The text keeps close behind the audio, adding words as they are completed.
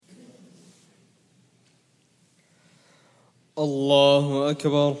الله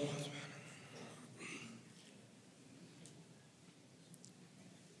أكبر.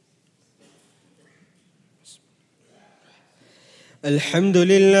 الحمد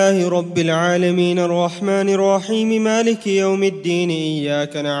لله رب العالمين الرحمن الرحيم مالك يوم الدين،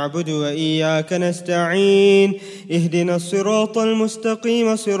 إياك نعبد وإياك نستعين، اهدنا الصراط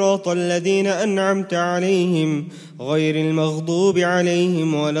المستقيم صراط الذين أنعمت عليهم غير المغضوب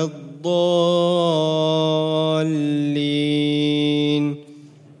عليهم ولا الضالين.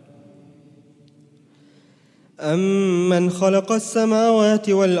 أمن خلق السماوات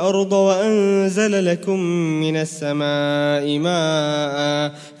والأرض وأنزل لكم من السماء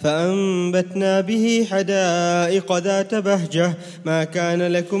ماء فأنبتنا به حدائق ذات بهجة ما كان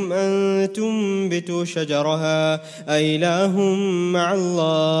لكم أن تنبتوا شجرها أإله مع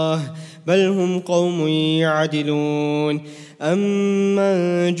الله بل هم قوم يعدلون.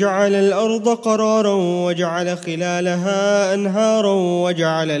 أمن جعل الأرض قرارا وجعل خلالها أنهارا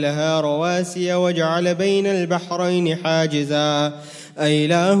وجعل لها رواسي وجعل بين البحرين حاجزا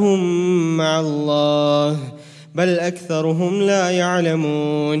أإله مع الله بل أكثرهم لا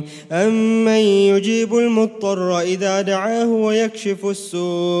يعلمون. أمن يجيب المضطر إذا دعاه ويكشف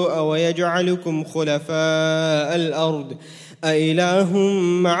السوء ويجعلكم خلفاء الأرض أإله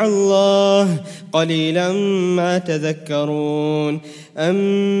مع الله قليلا ما تذكرون.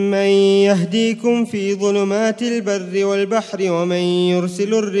 أمن يهديكم في ظلمات البر والبحر ومن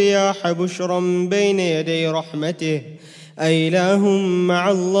يرسل الرياح بشرا بين يدي رحمته أإله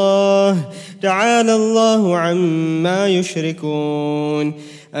مع الله تعالى الله عما يشركون.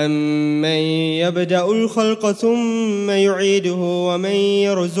 أمن يبدأ الخلق ثم يعيده ومن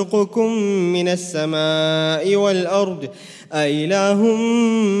يرزقكم من السماء والأرض أإله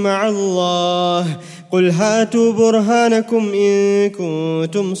مع الله قل هاتوا برهانكم إن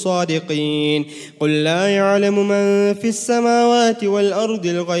كنتم صادقين. قل لا يعلم من في السماوات والأرض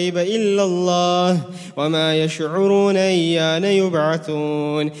الغيب إلا الله وما يشعرون أيان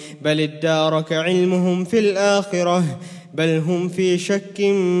يبعثون بل ادارك علمهم في الآخرة بل هم في شك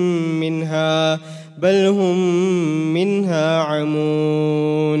منها بل هم منها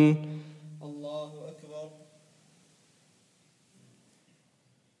عمون. الله أكبر.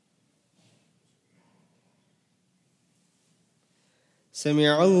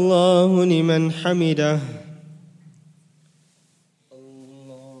 سمع الله لمن حمده.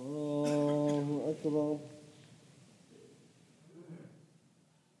 الله أكبر.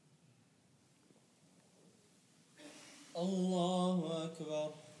 الله أكبر.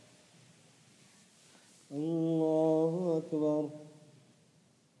 الله أكبر.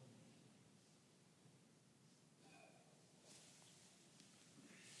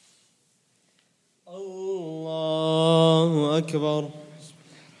 الله أكبر.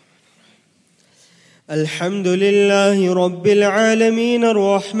 الحمد لله رب العالمين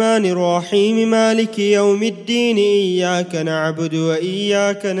الرحمن الرحيم مالك يوم الدين، إياك نعبد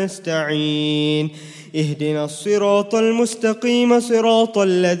وإياك نستعين، اهدنا الصراط المستقيم صراط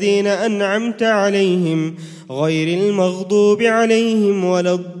الذين أنعمت عليهم غير المغضوب عليهم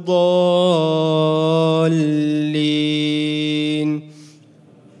ولا الضالين.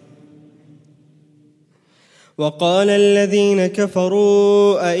 وقال الذين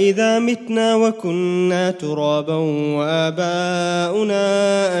كفروا أئذا متنا وكنا ترابا وآباؤنا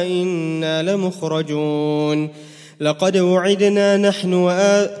أئنا لمخرجون. لقد وعدنا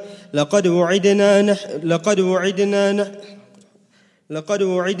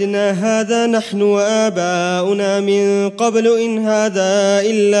هذا نحن وآباؤنا من قبل إن هذا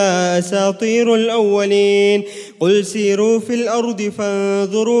إلا أساطير الأولين. قل سيروا في الأرض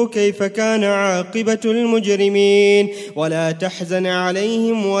فانظروا كيف كان عاقبة المجرمين. ولا تحزن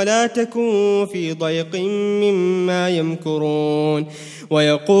عليهم ولا تكن في ضيق مما يمكرون.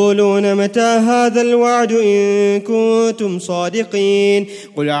 ويقولون متى هذا الوعد إن كنتم صادقين.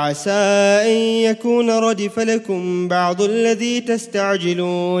 قل عسى أن يكون ردف لكم بعض الذي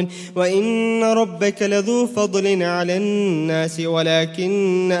تستعجلون. وإن ربك لذو فضل على الناس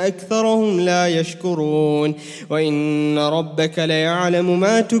ولكن أكثرهم لا يشكرون. وإن ربك ليعلم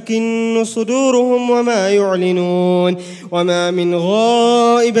ما تكن صدورهم وما يعلنون. وما من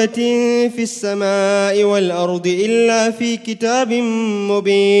غائبة في السماء والأرض إلا في كتاب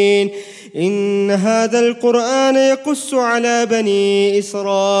مبين. إن هذا القرآن يقص على بني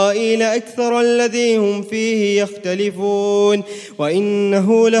إسرائيل أكثر الذي هم فيه يختلفون.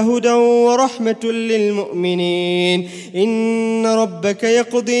 وإنه لهدى ورحمة للمؤمنين. إن ربك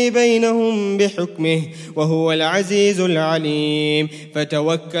يقضي بينهم بحكمه وهو العزيز العليم.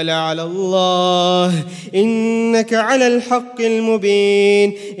 فتوكل على الله إنك على الحق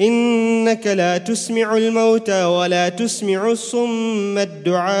المبين. إنك إنك لا تسمع الموتى ولا تسمع الصم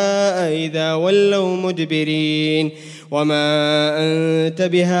الدعاء إذا ولوا مدبرين وما أنت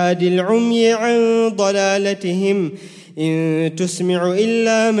بهاد العمي عن ضلالتهم إن تسمع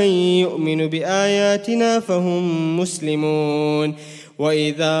إلا من يؤمن بآياتنا فهم مسلمون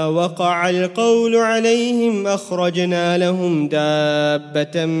وإذا وقع القول عليهم أخرجنا لهم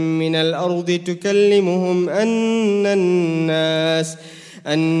دابة من الأرض تكلمهم أن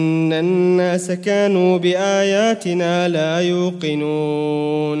الناس كانوا بآياتنا لا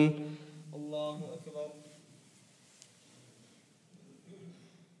يوقنون. الله أكبر.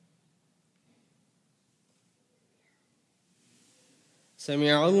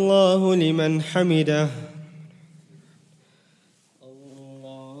 سمع الله لمن حمده.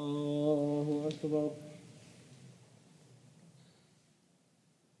 الله أكبر.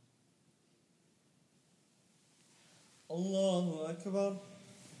 الله أكبر.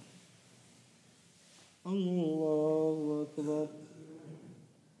 الله أكبر.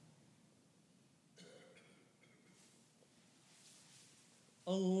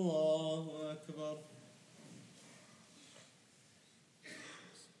 الله أكبر.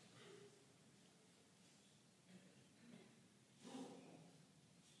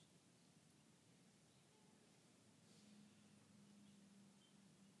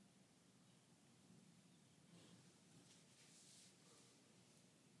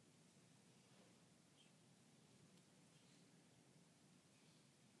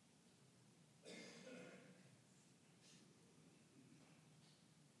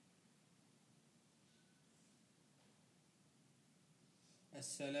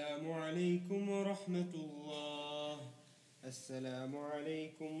 السلام عليكم ورحمة الله. السلام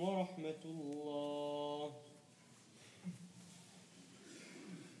عليكم ورحمة الله.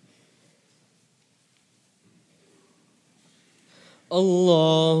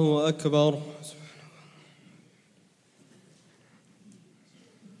 الله أكبر.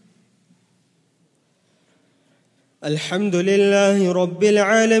 الحمد لله رب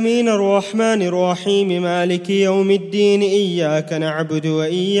العالمين الرحمن الرحيم مالك يوم الدين إياك نعبد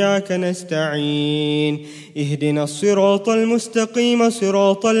وإياك نستعين اهدنا الصراط المستقيم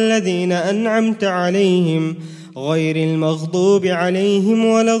صراط الذين أنعمت عليهم غير المغضوب عليهم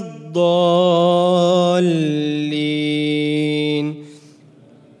ولا الضالين.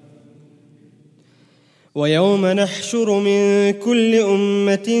 ويوم نحشر من كل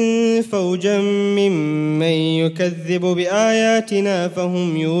أمة فوجا ممن يكذب بآياتنا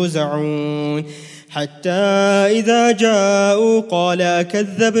فهم يوزعون حتى إذا جاءوا قال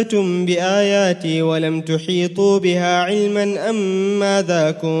أكذبتم بآياتي ولم تحيطوا بها علما أم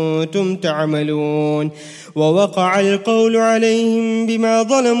ماذا كنتم تعملون ووقع القول عليهم بما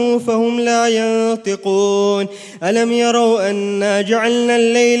ظلموا فهم لا ينطقون ألم يروا أنا جعلنا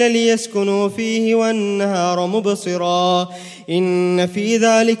الليل ليسكنوا فيه والنهار مبصرا إن في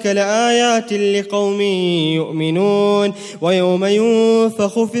ذلك لآيات لقوم يؤمنون ويوم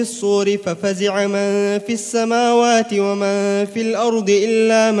ينفخ في الصور ففزع من في السماوات ومن في الأرض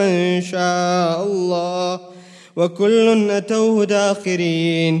إلا من شاء الله وكل أتوه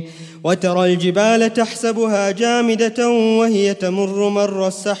داخرين وترى الجبال تحسبها جامدة وهي تمر مر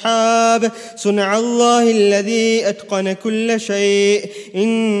السحاب صنع الله الذي أتقن كل شيء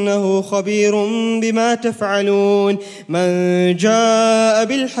إنه خبير بما تفعلون من جاء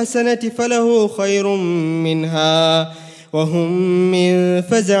بالحسنة فله خير منها وهم من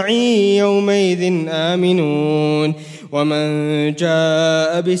فزع يومئذ آمنون ومن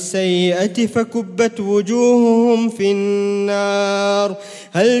جاء بالسيئة فكبت وجوههم في النار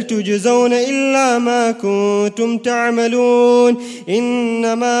هل تجزون إلا ما كنتم تعملون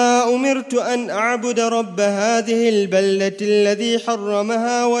إنما أمرت أن أعبد رب هذه البلدة الذي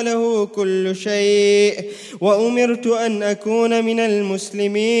حرمها وله كل شيء وأمرت أن أكون من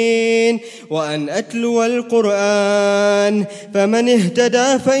المسلمين وأن أتلو القرآن فمن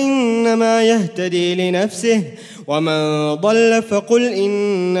اهتدى فإنما يهتدي لنفسه ومن ضل فقل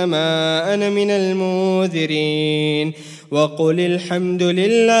إنما أنا من المنذرين وقل الحمد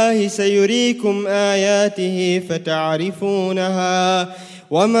لله سيريكم آياته فتعرفونها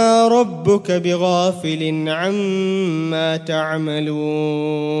وما ربك بغافل عما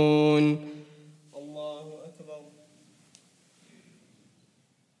تعملون. الله أكبر.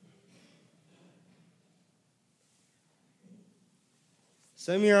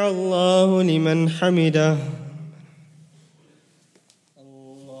 سمع الله لمن حمده.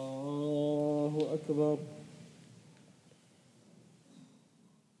 الله أكبر.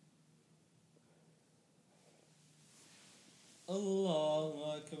 الله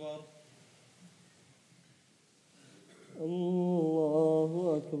أكبر. الله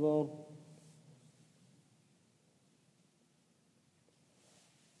أكبر.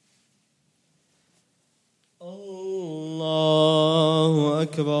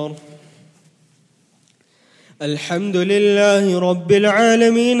 أكبر. الحمد لله رب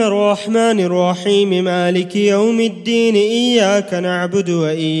العالمين الرحمن الرحيم مالك يوم الدين إياك نعبد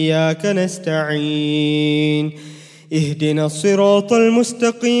وإياك نستعين اهدنا الصراط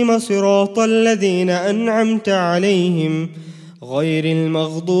المستقيم صراط الذين أنعمت عليهم غير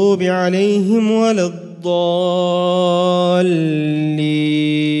المغضوب عليهم ولا الضالين.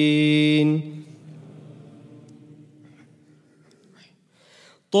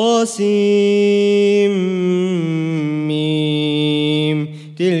 طاسيم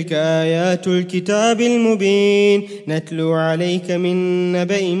تلك آيات الكتاب المبين نتلو عليك من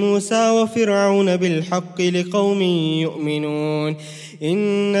نبأ موسى وفرعون بالحق لقوم يؤمنون.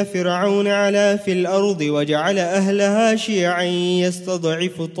 إن فرعون علا في الأرض وجعل أهلها شيعا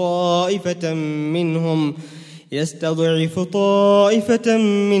يستضعف طائفة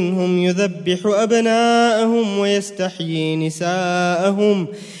منهم يذبح أبناءهم ويستحيي نساءهم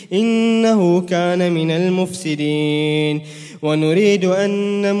إنه كان من المفسدين. ونريد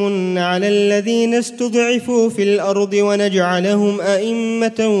أن نمن على الذين استضعفوا في الأرض ونجعلهم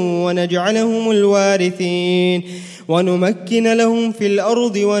أئمة ونجعلهم الوارثين ونمكن لهم في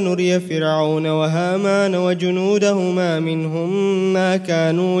الأرض ونري فرعون وهامان وجنودهما منهم ما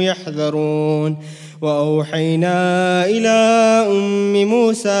كانوا يحذرون. وأوحينا إلى أم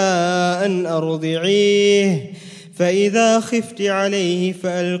موسى أن أرضعيه فإذا خفت عليه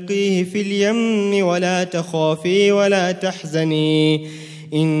فألقيه في اليم ولا تخافي ولا تحزني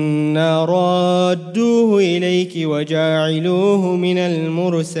إنا رادوه إليك وجاعلوه من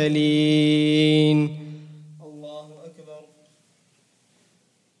المرسلين. الله أكبر.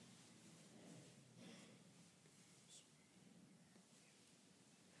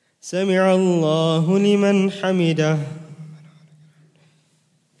 سمع الله لمن حمده.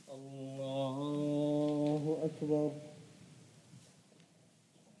 الله أكبر.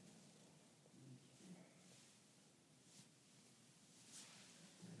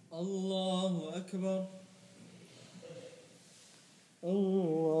 الله أكبر.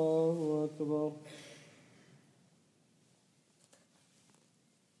 الله أكبر.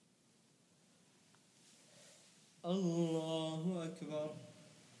 الله أكبر.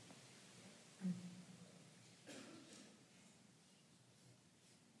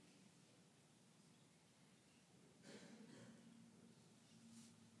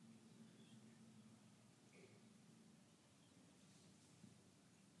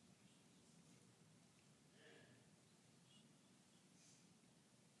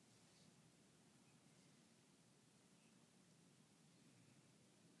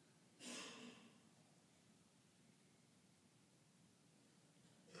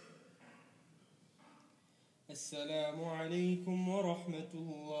 السلام عليكم ورحمة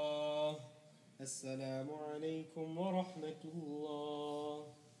الله. السلام عليكم ورحمة الله.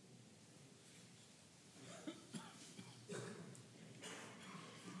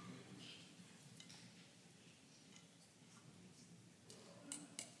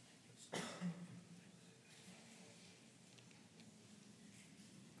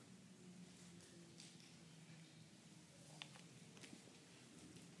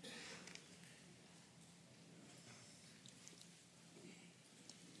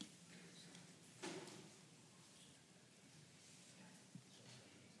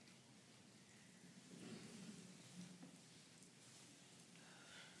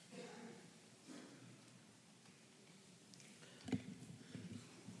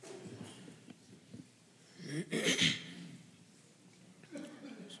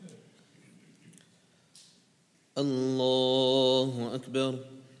 الله أكبر.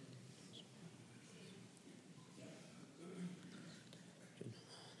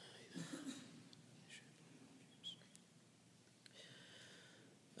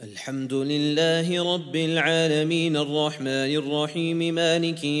 الحمد لله رب العالمين الرحمن الرحيم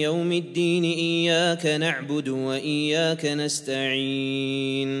مالك يوم الدين إياك نعبد وإياك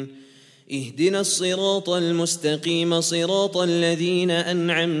نستعين اهدنا الصراط المستقيم صراط الذين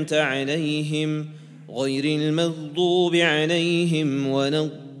أنعمت عليهم غير المغضوب عليهم ولا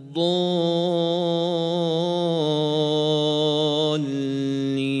الضالين.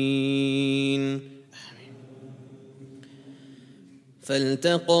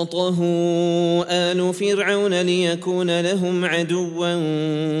 فالتقطه آل فرعون ليكون لهم عدوا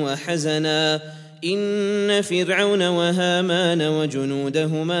وحزنا إن فرعون وهامان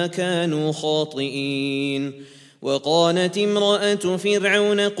وجنودهما كانوا خاطئين. وقالت امرأة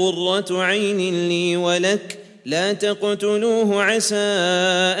فرعون قرة عين لي ولك لا تقتلوه عسى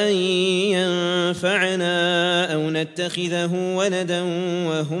أن ينفعنا أو نتخذه ولدا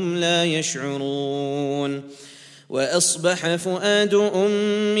وهم لا يشعرون. وأصبح فؤاد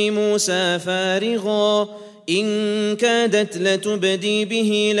أم موسى فارغا إن كادت لتبدي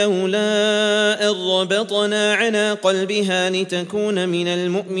به لولا أن ربطنا على قلبها لتكون من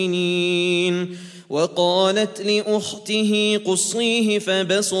المؤمنين وقالت لأخته قصيه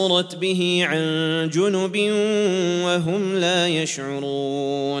فبصرت به عن جنب وهم لا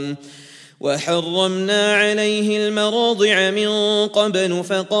يشعرون وحرمنا عليه المراضع من قبل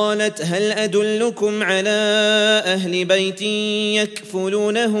فقالت هل أدلكم على أهل بيت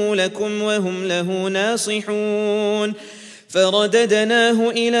يكفلونه لكم وهم له ناصحون فرددناه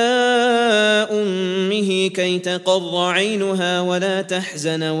إلى أمه كي تقر عينها ولا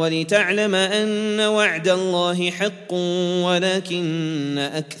تحزن ولتعلم أن وعد الله حق ولكن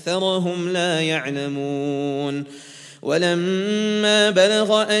أكثرهم لا يعلمون ولما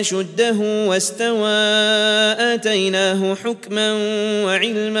بلغ أشده واستوى آتيناه حكما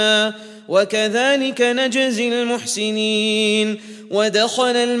وعلما وكذلك نجزي المحسنين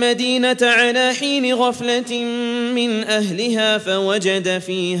ودخل المدينة على حين غفلة من أهلها فوجد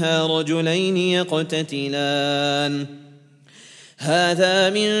فيها رجلين يقتتلان هذا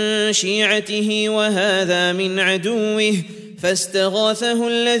من شيعته وهذا من عدوه فاستغاثه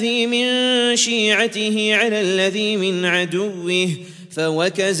الذي من شيعته على الذي من عدوه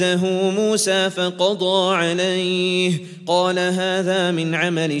فوكزه موسى فقضى عليه قال هذا من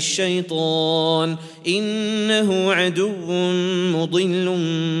عمل الشيطان إنه عدو مضل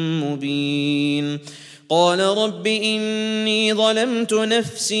مبين قال رب إني ظلمت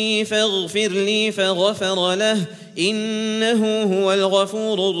نفسي فاغفر لي فغفر له إنه هو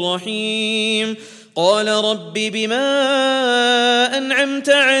الغفور الرحيم قال رب بما أنعمت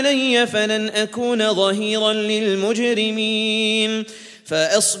علي فلن أكون ظهيرا للمجرمين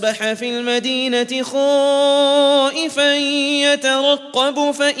فأصبح في المدينة خائفا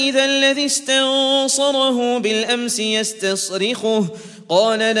يترقب فإذا الذي استنصره بالأمس يستصرخه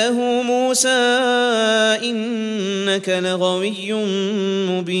قال له موسى إنك لغوي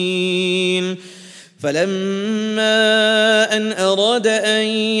مبين فلما أن أراد أن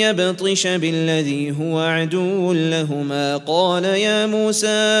يبطش بالذي هو عدو لهما قال يا موسى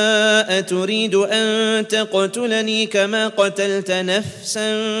أتريد أن تقتلني كما قتلت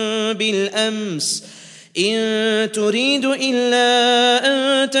نفسا بالأمس إن تريد إلا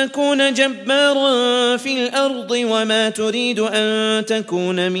أن تكون جبارا في الأرض وما تريد أن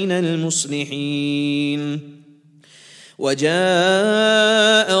تكون من المصلحين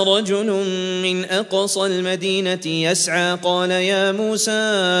وجاء رجل من أقصى المدينة يسعى قال يا موسى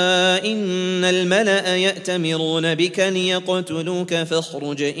إن الملأ يأتمرون بك ليقتلوك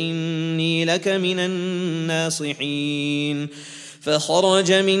فاخرج إني لك من الناصحين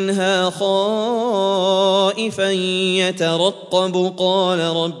فخرج منها خائفا يترقب قال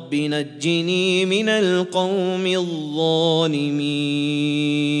رب نجني من القوم الظالمين.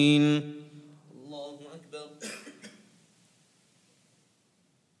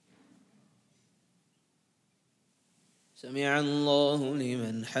 سمع الله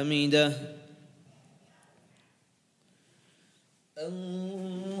لمن حمده.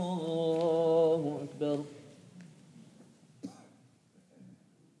 الله أكبر.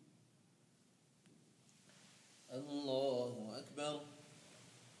 الله أكبر.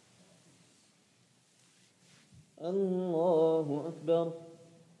 الله أكبر.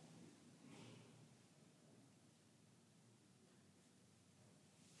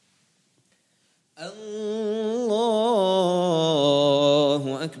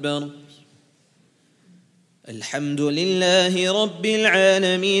 الله أكبر. الحمد لله رب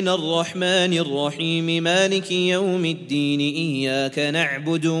العالمين الرحمن الرحيم مالك يوم الدين إياك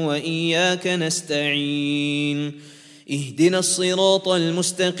نعبد وإياك نستعين اهدنا الصراط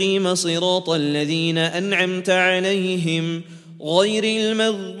المستقيم صراط الذين أنعمت عليهم غير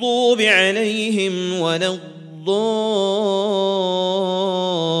المغضوب عليهم ولا الضالين.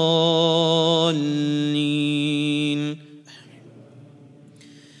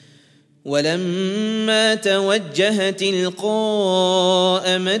 ولما توجه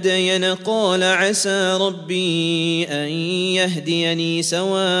تلقاء مدين قال عسى ربي أن يهديني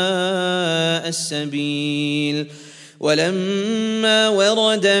سواء السبيل ولما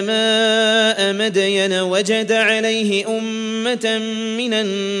ورد ماء مدين وجد عليه أمة من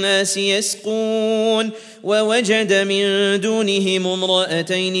الناس يسقون ووجد من دونهم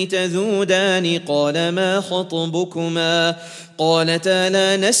امرأتين تذودان قال ما خطبكما قالتا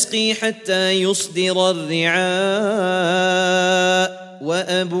لا نسقي حتى يصدر الرعاء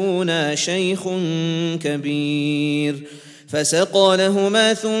وأبونا شيخ كبير فسقى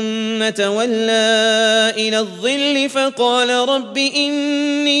لهما ثم تولى إلى الظل فقال رب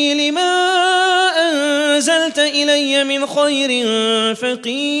إني لما أنزلت إلي من خير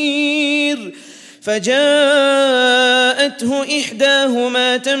فقير. فجاءته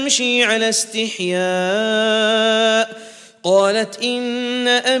إحداهما تمشي على استحياء قالت إن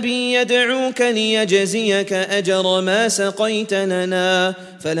أبي يدعوك ليجزيك أجر ما سقيت لنا.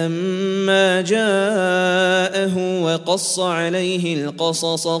 فلما جاءه وقص عليه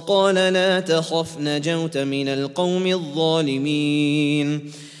القصص قال لا تخف نجوت من القوم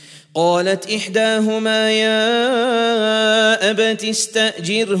الظالمين. قالت إحداهما يا أبت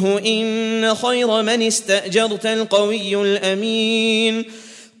استأجره إن خير من استأجرت القوي الأمين.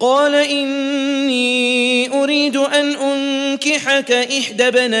 قال إني أريد أن أنكحك إحدى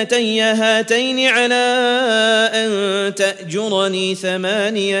ابنتي هاتين على أن تأجرني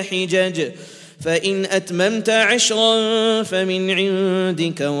 8 حجج فإن أتممت 10 فمن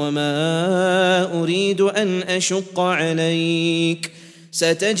عندك وما أريد أن أشق عليك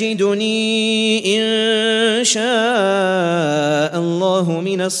ستجدني إن شاء الله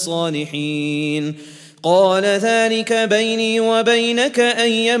من الصالحين. قال ذلك بيني وبينك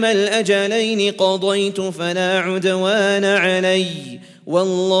أيما الأجلين قضيت فلا عدوان علي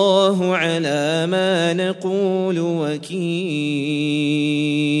والله على ما نقول وكيل.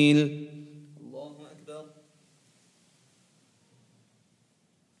 الله أكبر.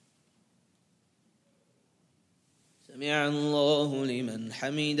 سمع الله لمن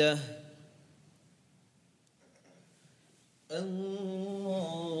حمده.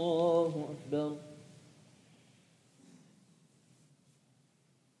 الله أكبر.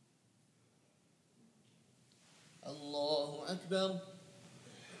 الله أكبر.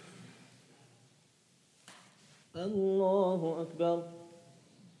 الله أكبر.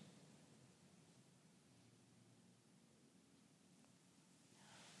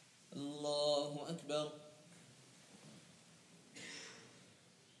 الله أكبر.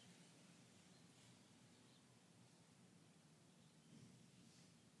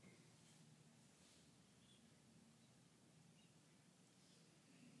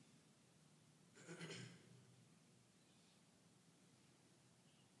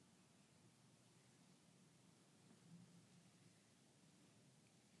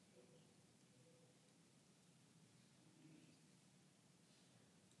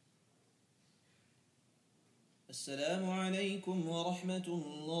 السلام عليكم ورحمة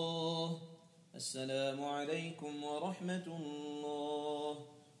الله. السلام عليكم ورحمة الله.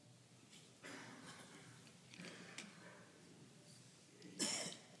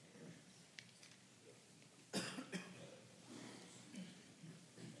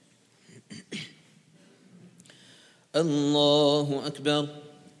 الله أكبر.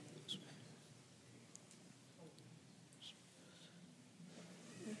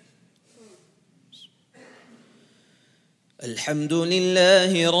 الحمد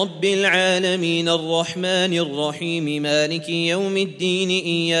لله رب العالمين الرحمن الرحيم مالك يوم الدين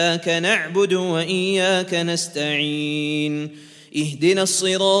إياك نعبد وإياك نستعين اهدنا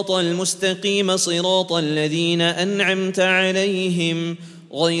الصراط المستقيم صراط الذين أنعمت عليهم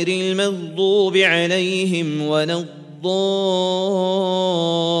غير المغضوب عليهم ولا الضالين.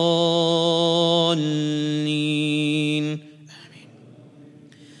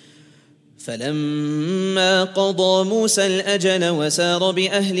 فلما قضى موسى الأجل وسار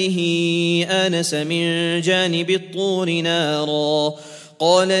بأهله آنس من جانب الطور نارا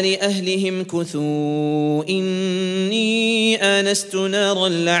قال لأهلهم كثوا إني آنست نارا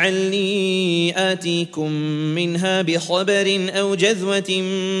لعلي آتيكم منها بخبر أو جذوة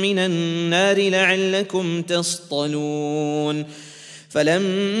من النار لعلكم تصطلون.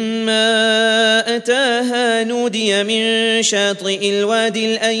 فلما أتاها نودي من شاطئ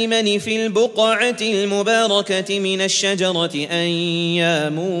الوادي الأيمن في البقعة المباركة من الشجرة أن يا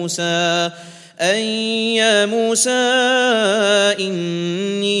موسى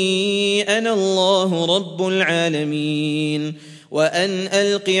إني أنا الله رب العالمين وأن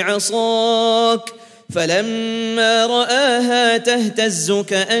ألق عصاك. فلما رآها تهتز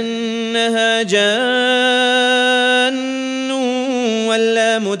كأنها جان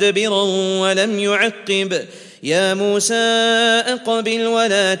ولا مدبرا ولم يعقب. يا موسى أقبل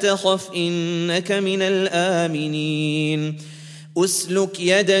ولا تخف إنك من الآمنين. أسلك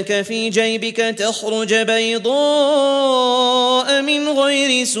يدك في جيبك تخرج بيضاء من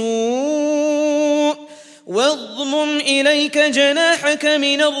غير سوء واضمم إليك جناحك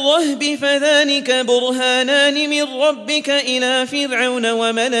من الرهب فذلك برهانان من ربك إلى فرعون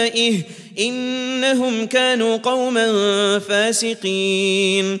وملئه إنهم كانوا قوما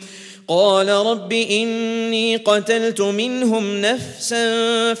فاسقين. قال رب إني قتلت منهم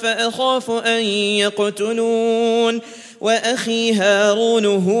نفسا فأخاف أن يقتلون وأخي هارون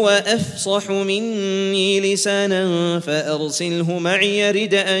هو أفصح مني لسانا فأرسله معي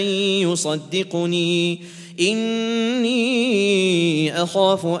رد أن يصدقني إني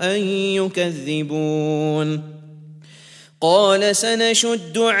أخاف أن يكذبون. قال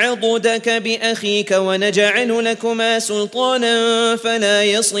سنشد عضدك بأخيك ونجعل لكما سلطانا فلا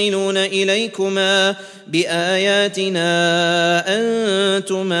يصلون إليكما بآياتنا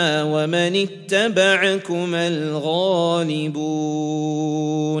أنتما ومن اتبعكما الغالبون.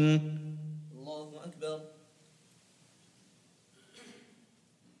 الله أكبر.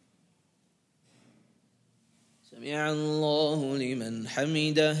 سمع الله لمن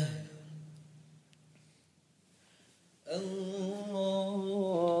حمده.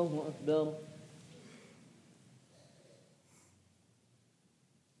 الله أكبر.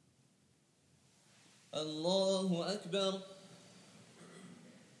 الله أكبر.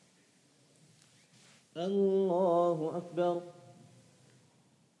 الله أكبر.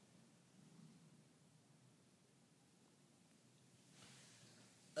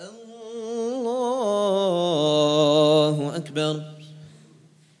 الله أكبر.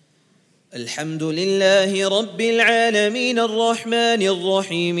 الحمد لله رب العالمين الرحمن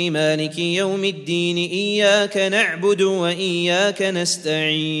الرحيم مالك يوم الدين إياك نعبد وإياك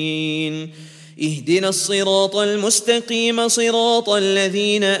نستعين اهدنا الصراط المستقيم صراط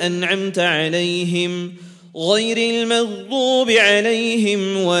الذين أنعمت عليهم غير المغضوب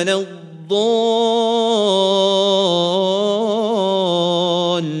عليهم ولا الضالين.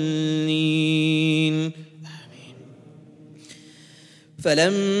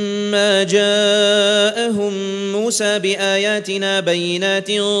 فلما جاءهم موسى بآياتنا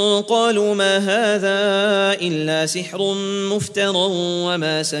بينات قالوا ما هذا إلا سحر مفترى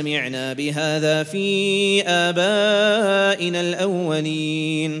وما سمعنا بهذا في آبائنا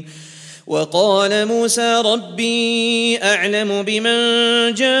الأولين. وقال موسى ربي أعلم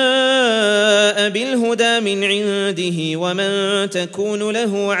بمن جاء بالهدى من عنده ومن تكون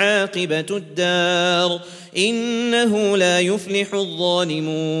له عاقبة الدار إنه لا يفلح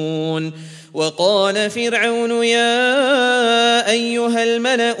الظالمون. وقال فرعون يا أيها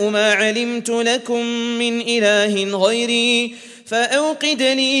الملأ ما علمت لكم من إله غيري فأوقد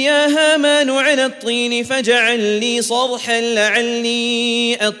لي يا هامان على الطين فاجعل لي صرحا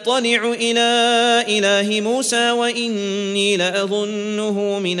لعلي أطلع إلى إله موسى وإني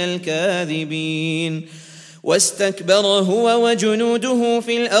لأظنه من الكاذبين. واستكبر هو وجنوده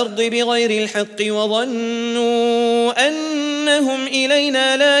في الأرض بغير الحق وظنوا أنهم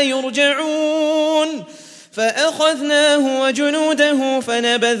إلينا لا يرجعون فأخذناه وجنوده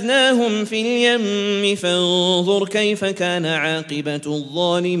فنبذناهم في اليم فانظر كيف كان عاقبة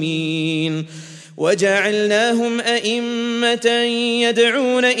الظالمين. وجعلناهم أئمة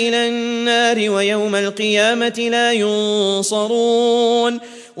يدعون إلى النار ويوم القيامة لا ينصرون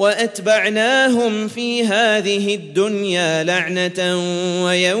وأتبعناهم في هذه الدنيا لعنة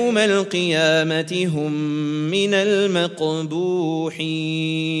ويوم القيامة هم من المقبوحين.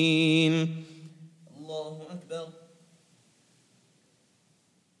 الله أكبر.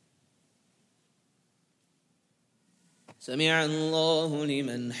 سمع الله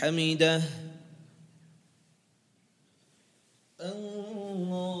لمن حمده.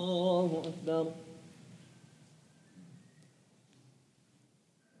 الله أكبر.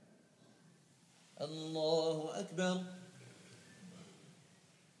 الله أكبر.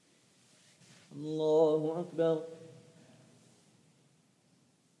 الله أكبر.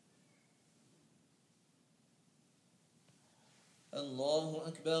 الله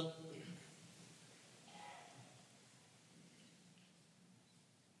أكبر.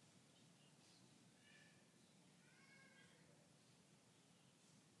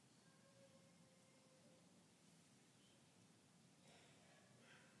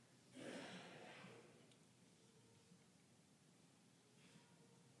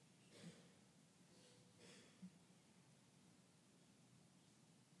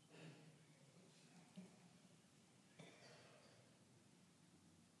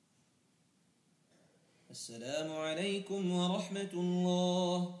 السلام عليكم ورحمة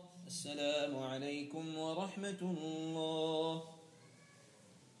الله. السلام عليكم ورحمة الله.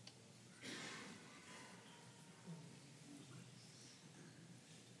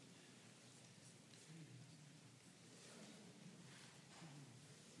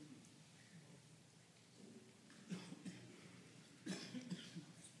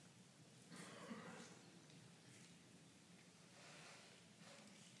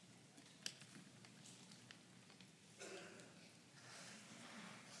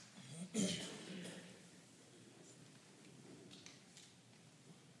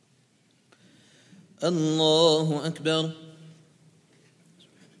 الله أكبر.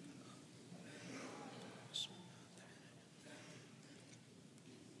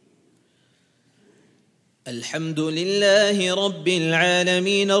 الحمد لله رب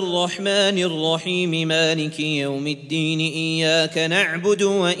العالمين الرحمن الرحيم مالك يوم الدين إياك نعبد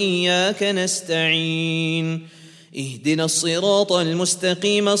وإياك نستعين اهدنا الصراط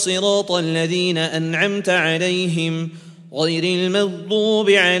المستقيم صراط الذين أنعمت عليهم غير المغضوب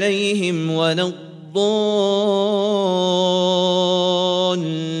عليهم ولا الضالين.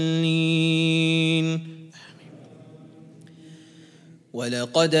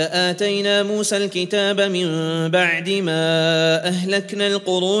 ولقد آتينا موسى الكتاب من بعد ما أهلكنا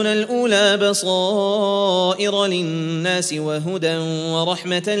القرون الأولى بصائر للناس وهدى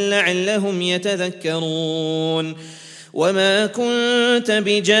ورحمة لعلهم يتذكرون. وما كنت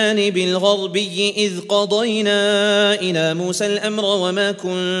بجانب الغربي إذ قضينا إلى موسى الأمر وما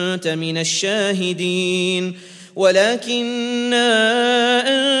كنت من الشاهدين ولكننا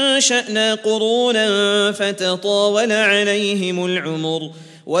أنشأنا قرونا فتطاول عليهم العمر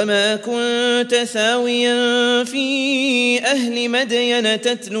وما كنت ثاويا في أهل مدين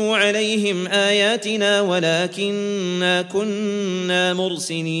تتلو عليهم آياتنا ولكننا كنا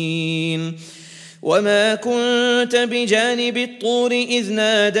مرسلين. وما كنت بجانب الطور إذ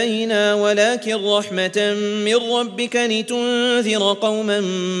نادينا ولكن رحمة من ربك لتنذر قوما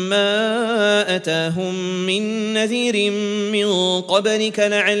ما أتاهم من نذير من قبلك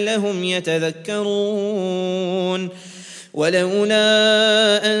لعلهم يتذكرون. ولولا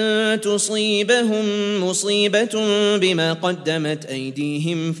أن تصيبهم مصيبة بما قدمت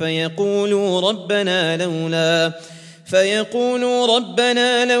أيديهم فيقولوا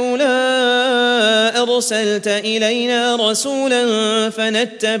ربنا لولا أرسلت إلينا رسولا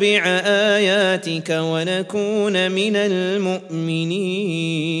فنتبع آياتك ونكون من المؤمنين.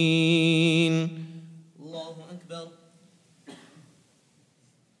 الله أكبر.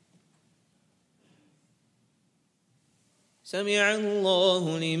 سمع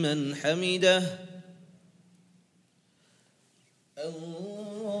الله لمن حمده.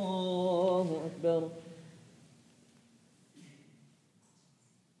 الله أكبر.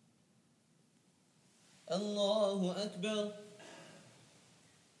 الله أكبر.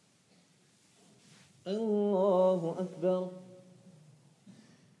 الله أكبر.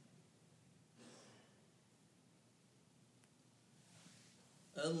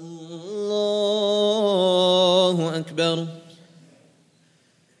 الله أكبر.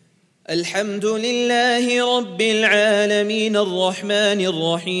 الحمد لله رب العالمين الرحمن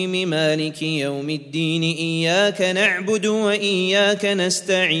الرحيم مالك يوم الدين إياك نعبد وإياك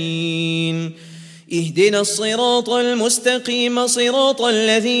نستعين اهدنا الصراط المستقيم صراط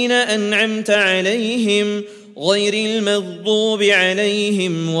الذين أنعمت عليهم غير المغضوب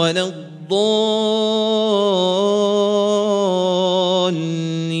عليهم ولا الضالين.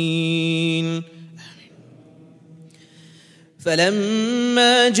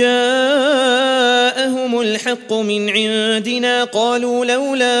 فلما جاءهم الحق من عندنا قالوا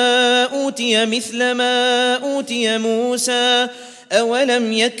لولا أوتي مثل ما أوتي موسى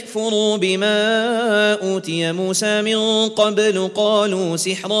أولم يكفروا بما أوتي موسى من قبل قالوا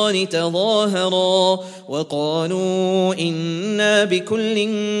سحران تظاهرا وقالوا إنا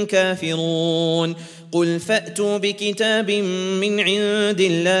بكل كافرون. قل فأتوا بكتاب من عند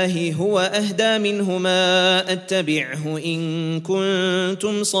الله هو أهدى منهما أتبعه إن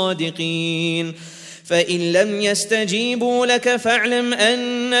كنتم صادقين. فإن لم يستجيبوا لك فاعلم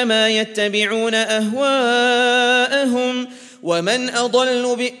أنما يتبعون أهواءهم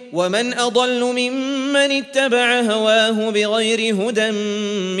ومن أضل ممن اتبع هواه بغير هدى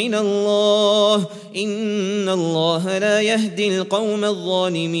من الله إن الله لا يهدي القوم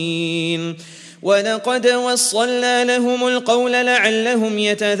الظالمين. ولقد وصلنا لهم القول لعلهم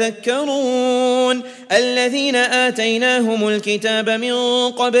يتذكرون. الذين آتيناهم الكتاب من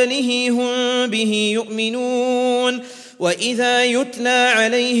قبله هم به يؤمنون وإذا يتلى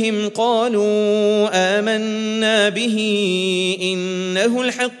عليهم قالوا آمنا به إنه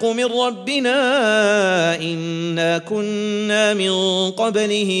الحق من ربنا إنا كنا من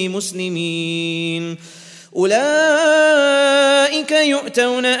قبله مسلمين. أولئك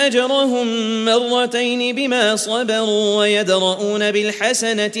يؤتون أجرهم مرتين بما صبروا ويدرؤون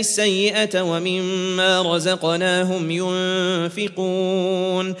بالحسنة السيئة ومما رزقناهم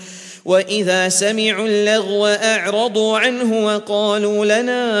ينفقون. وإذا سمعوا اللغو أعرضوا عنه وقالوا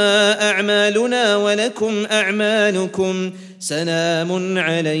لنا أعمالنا ولكم أعمالكم سلام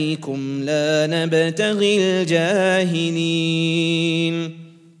عليكم لا نبتغي الجاهلين.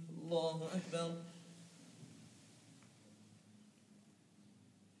 الله أكبر.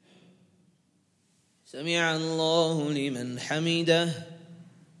 سمع الله لمن حمده.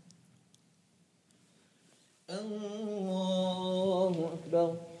 الله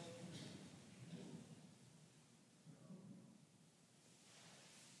أكبر.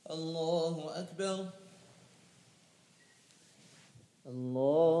 الله أكبر.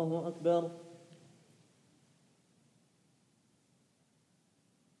 الله أكبر.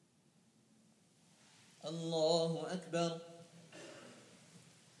 الله أكبر.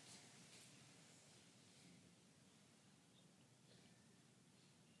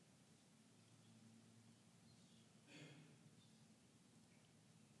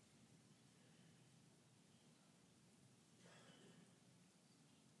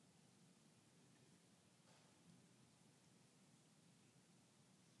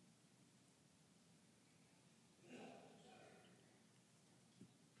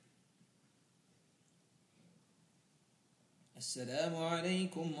 السلام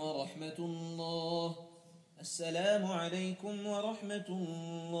عليكم ورحمة الله. السلام عليكم ورحمة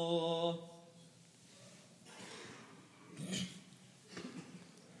الله.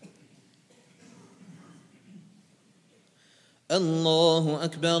 الله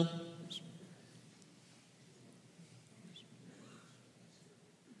أكبر.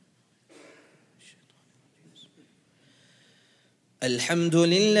 الحمد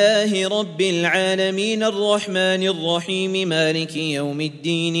لله رب العالمين الرحمن الرحيم مالك يوم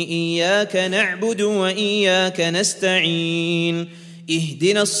الدين إياك نعبد وإياك نستعين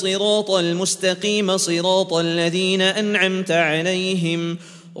اهدنا الصراط المستقيم صراط الذين أنعمت عليهم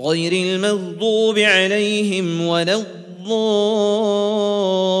غير المغضوب عليهم ولا الضالين.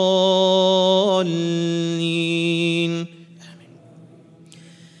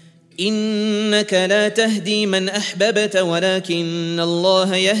 إنك لا تهدي من أحببت ولكن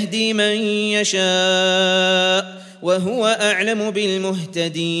الله يهدي من يشاء وهو أعلم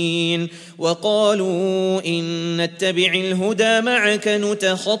بالمهتدين. وقالوا إن نتبع الهدى معك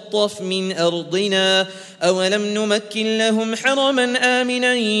نتخطف من أرضنا أولم نمكن لهم حرما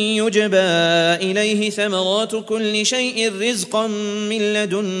آمنا يجبى إليه ثمرات كل شيء رزقا من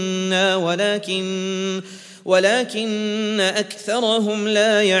لدنا ولكن أكثرهم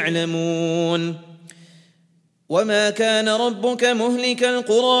لا يعلمون. وما كان ربك مهلك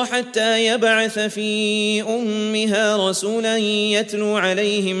القرى حتى يبعث في أمها رسولا يتلو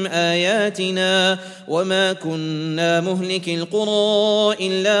عليهم آياتنا وما كنا مهلك القرى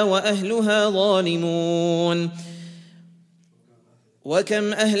إلا وأهلها ظالمون.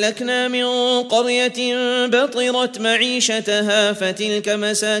 وكم أهلكنا من قرية بطرت معيشتها فتلك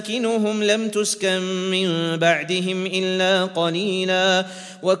مساكنهم لم تسكن من بعدهم إلا قليلا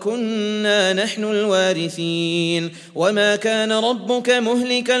وكنا نحن الوارثين. وما كان ربك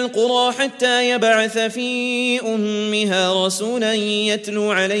مهلك القرى حتى يبعث في أمها رسولا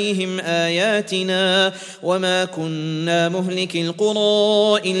يتلو عليهم آياتنا وما كنا مهلك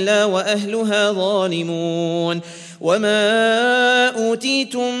القرى إلا وأهلها ظالمون. وما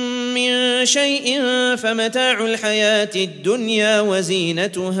أوتيتم من شيء فمتاع الحياة الدنيا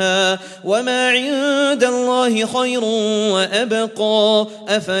وزينتها وما عند الله خير وأبقى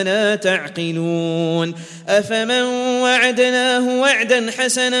أفلا تعقلون. أفمن وعدناه وعدا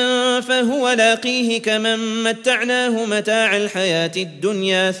حسنا فهو لاقيه كمن متعناه متاع الحياة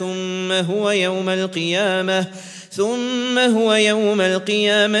الدنيا ثم هو يوم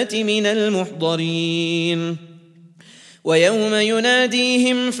القيامة من المحضرين. ويوم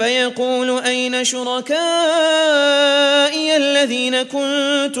يناديهم فيقول أين شركائي الذين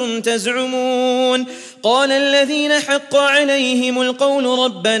كنتم تزعمون قال الذين حق عليهم القول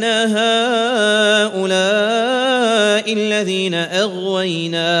ربنا هؤلاء الذين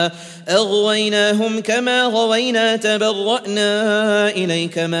أغويناهم كما غوينا تبرأنا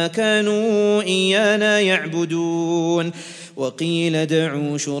إليك ما كانوا إيانا يعبدون. وقيل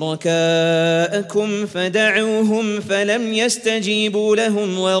ادعوا شركاءكم فدعوهم فلم يستجيبوا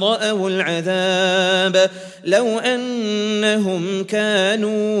لهم ورأوا العذاب لو أنهم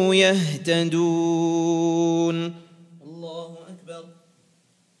كانوا يهتدون. الله أكبر.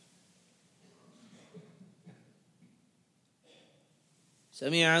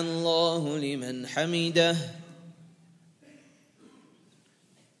 سمع الله لمن حمده.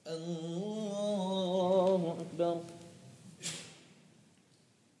 الله أكبر.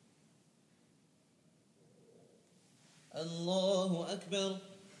 الله أكبر.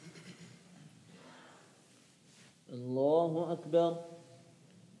 الله أكبر.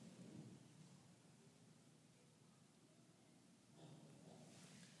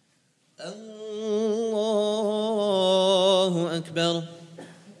 الله أكبر.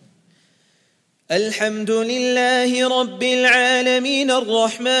 الحمد لله رب العالمين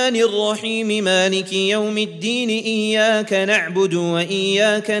الرحمن الرحيم مالك يوم الدين إياك نعبد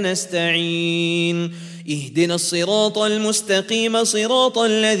وإياك نستعين اهدنا الصراط المستقيم صراط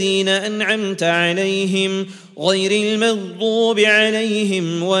الذين أنعمت عليهم غير المغضوب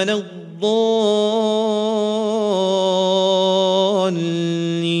عليهم ولا الضالين.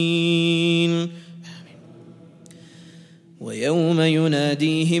 ويوم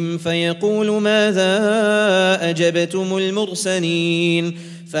يناديهم فيقول ماذا أجبتم المرسلين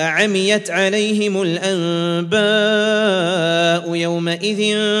فعميت عليهم الأنباء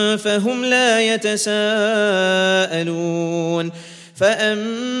يومئذ فهم لا يتساءلون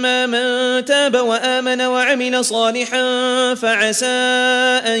فأما من تاب وآمن وعمل صالحا فعسى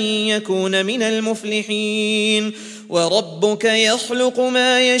أن يكون من المفلحين وربك يخلق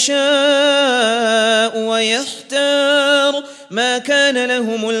ما يشاء ويختار ما كان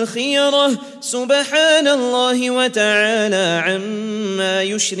لهم الخيرة سبحان الله وتعالى عما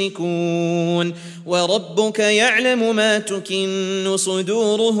يشركون وربك يعلم ما تكن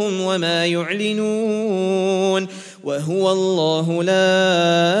صدورهم وما يعلنون وهو الله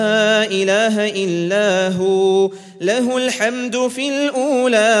لا إله إلا هو له الحمد في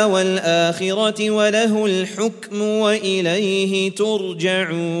الأولى والآخرة وله الحكم وإليه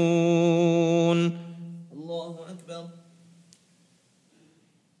ترجعون. الله أكبر.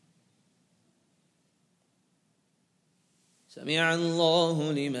 سمع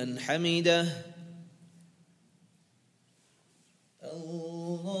الله لمن حمده.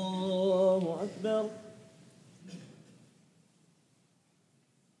 الله أكبر.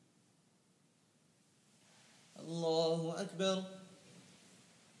 الله أكبر.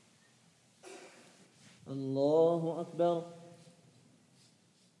 الله أكبر.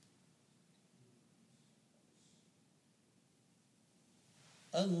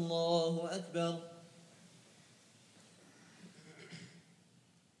 الله أكبر.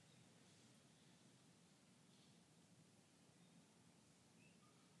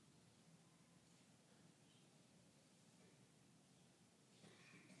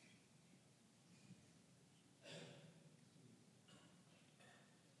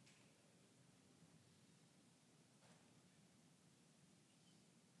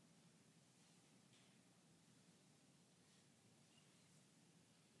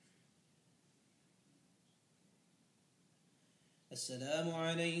 السلام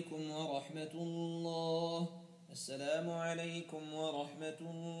عليكم ورحمة الله. السلام عليكم ورحمة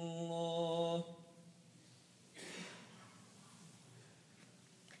الله.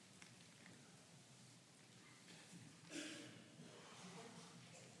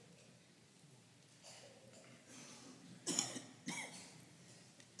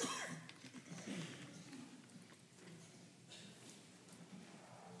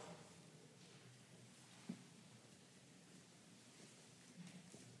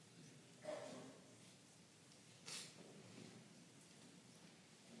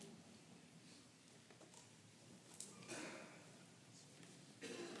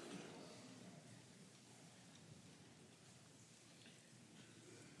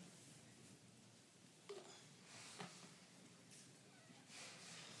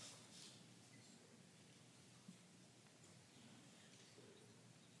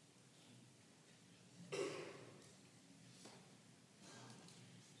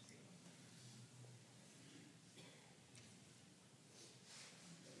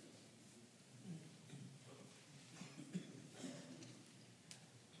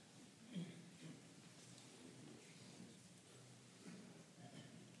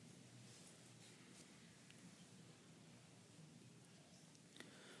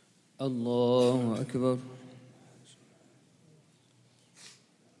 الله أكبر.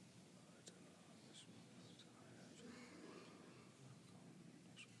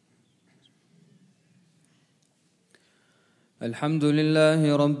 الحمد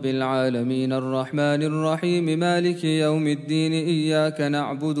لله رب العالمين الرحمن الرحيم مالك يوم الدين إياك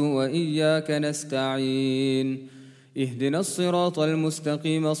نعبد وإياك نستعين اهدنا الصراط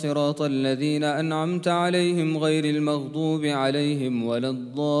المستقيم صراط الذين أنعمت عليهم غير المغضوب عليهم ولا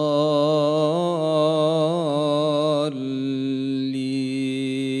الضالين.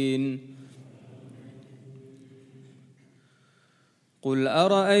 قل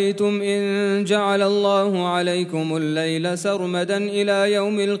أرأيتم إن جعل الله عليكم الليل سرمدا إلى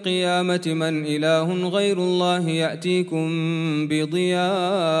يوم القيامة من إله غير الله يأتيكم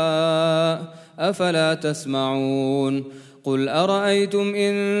بضياء أفلا تسمعون قل أرأيتم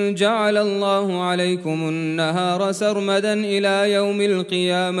إن جعل الله عليكم النهار سرمدا إلى يوم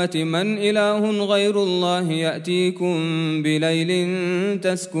القيامة من إله غير الله يأتيكم بليل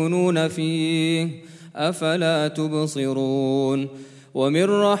تسكنون فيه أفلا تبصرون ومن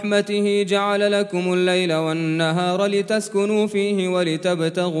رحمته جعل لكم الليل والنهار لتسكنوا فيه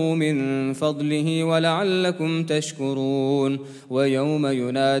ولتبتغوا من فضله ولعلكم تشكرون ويوم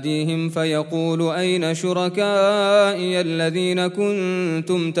يناديهم فيقول أين شركائي الذين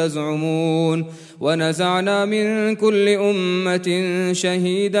كنتم تزعمون ونزعنا من كل أمة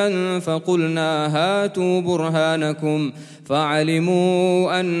شهيدا فقلنا هاتوا برهانكم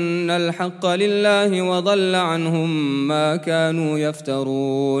فعلموا أن الحق لله وضل عنهم ما كانوا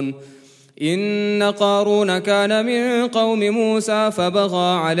يفترون إن قارون كان من قوم موسى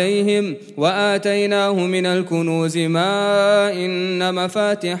فبغى عليهم وآتيناه من الكنوز ما إن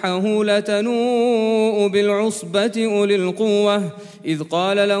مفاتحه لتنوء بالعصبة أولي القوة إذ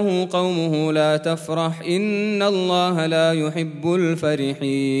قال له قومه لا تفرح إن الله لا يحب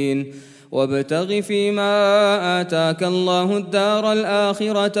الفرحين وابتغ فيما آتاك الله الدار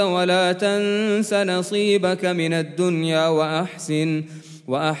الآخرة ولا تنس نصيبك من الدنيا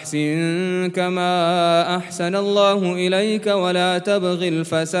وأحسن كما أحسن الله إليك ولا تبغ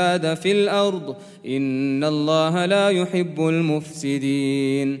الفساد في الأرض إن الله لا يحب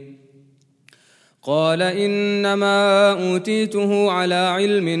المفسدين قال إنما أوتيته على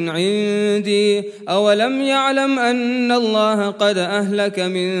علم عندي أولم يعلم أن الله قد أهلك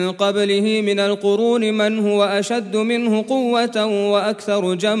من قبله من القرون من هو أشد منه قوة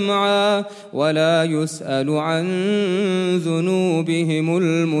وأكثر جمعا ولا يسأل عن ذنوبهم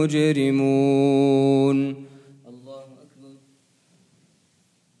المجرمون.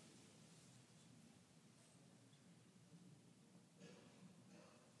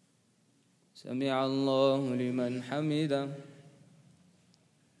 سمع الله لمن حمده.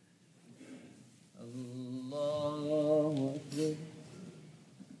 الله أكبر.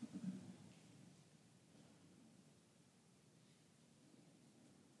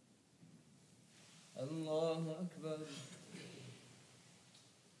 الله أكبر.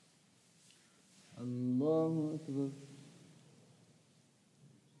 الله أكبر.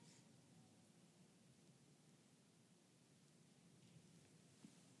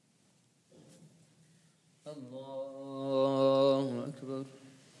 الله أكبر.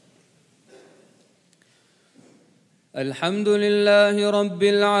 الحمد لله رب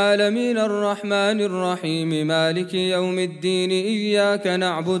العالمين الرحمن الرحيم مالك يوم الدين إياك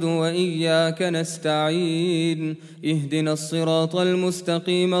نعبد وإياك نستعين اهدنا الصراط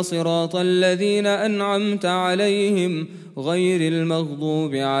المستقيم صراط الذين أنعمت عليهم غير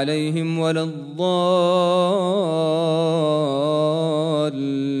المغضوب عليهم ولا الضالين.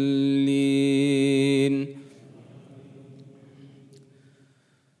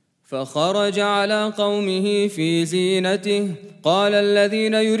 فخرج على قومه في زينته قال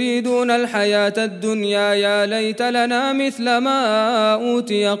الذين يريدون الحياة الدنيا يا ليت لنا مثل ما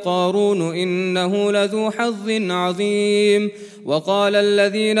أوتي قارون إنه لذو حظ عظيم وقال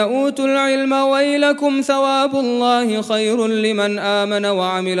الذين أوتوا العلم ويلكم ثواب الله خير لمن آمن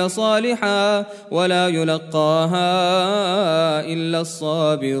وعمل صالحا ولا يلقاها إلا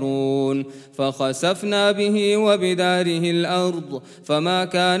الصابرون فخسفنا به وبداره الأرض فما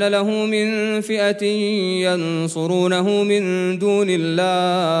كان له من فئة ينصرونه من دون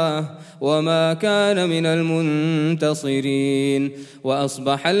الله وما كان من المنتصرين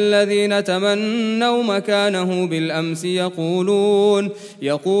وأصبح الذين تمنوا مكانه بالأمس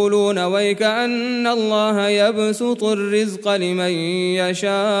يقولون ويك أن الله يبسط الرزق لمن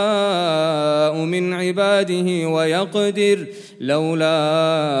يشاء من عباده ويقدر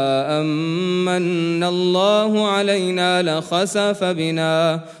لولا أمن الله علينا لخسف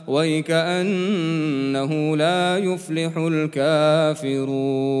بنا ويك أنه لا يفلح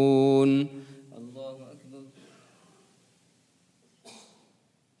الكافرون. الله أكبر.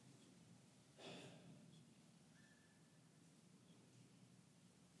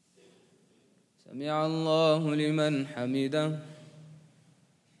 سمع الله لمن حمده.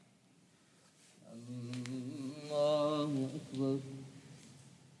 الله أكبر.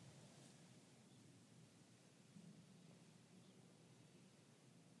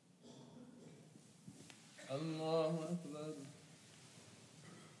 الله أكبر.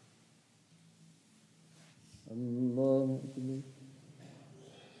 الله أكبر.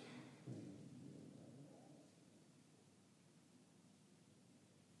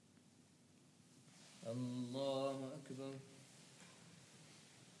 الله أكبر.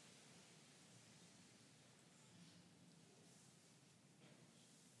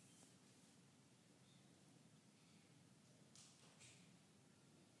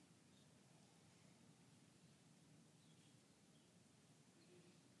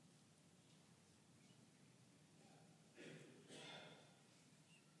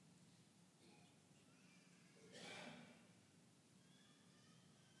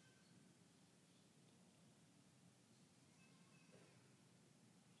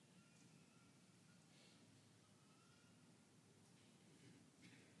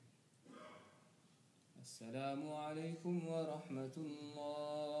 السلام عليكم ورحمة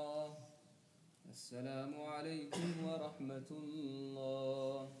الله. السلام عليكم ورحمة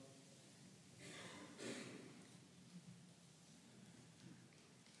الله.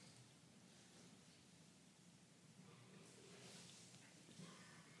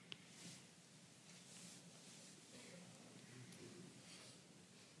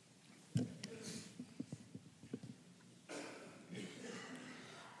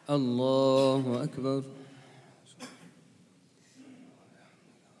 الله أكبر.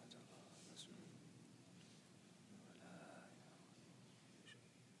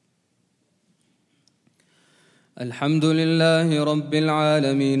 الحمد لله رب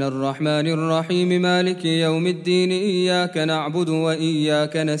العالمين الرحمن الرحيم مالك يوم الدين إياك نعبد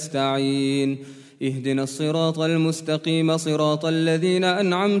وإياك نستعين اهدنا الصراط المستقيم صراط الذين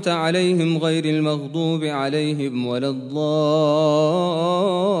أنعمت عليهم غير المغضوب عليهم ولا الضالين.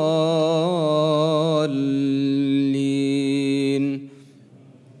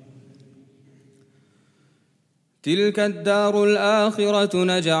 تلك الدار الآخرة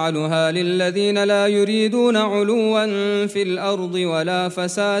نجعلها للذين لا يريدون علوا في الأرض ولا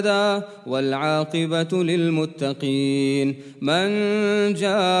فسادا والعاقبة للمتقين. من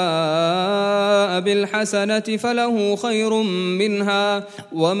جاء بالحسنة فله خير منها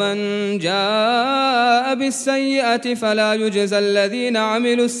ومن جاء بالسيئة فلا يجزى الذين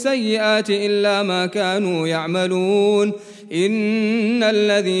عملوا السيئات إلا ما كانوا يعملون. إن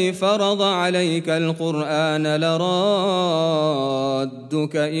الذي فرض عليك القرآن لرادك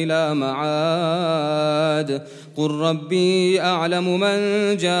إلى معاد قل ربي أعلم من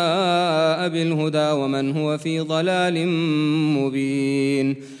جاء بالهدى ومن هو في ضلال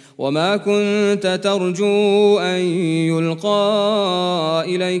مبين. وما كنت ترجو أن يلقى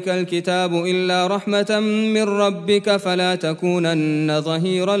إليك الكتاب إلا رحمة من ربك فلا تكونن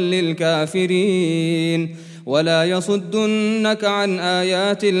ظهيرا للكافرين. ولا يصدنك عن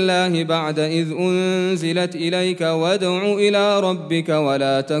آيات الله بعد إذ أنزلت إليك وادع إلى ربك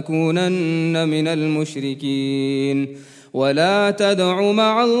ولا تكونن من المشركين. ولا تدع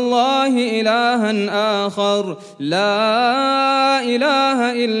مع الله إلها آخر لا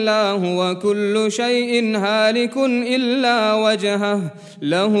إله إلا هو كل شيء هالك إلا وجهه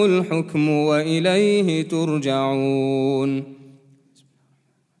له الحكم وإليه ترجعون.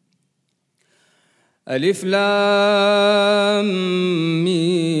 ألف لام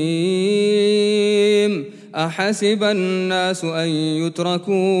ميم أحسب الناس أن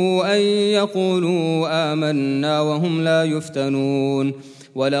يتركوا أن يقولوا آمنا وهم لا يفتنون.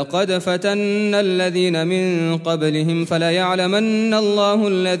 ولقد فتنا الذين من قبلهم فليعلمن الله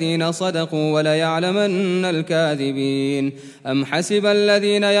الذين صدقوا وليعلمن الكاذبين. أم حسب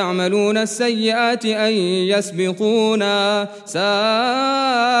الذين يعملون السيئات أن يسبقونا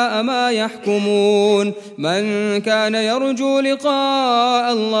ساء ما يحكمون. من كان يرجو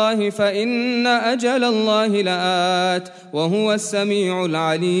لقاء الله فإن أجل الله لآت وهو السميع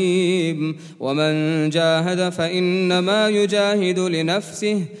العليم. ومن جاهد فإنما يجاهد لنفسه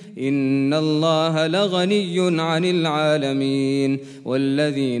إن الله لغني عن العالمين.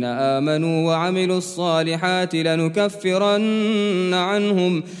 والذين آمنوا وعملوا الصالحات لنكفرن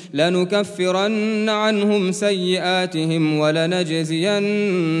عنهم سيئاتهم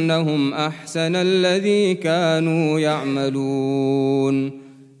ولنجزينهم أحسن الذي كانوا يعملون.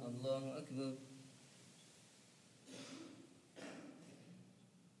 الله أكبر.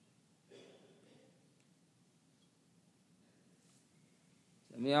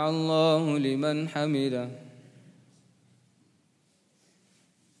 سمع الله لمن حمده.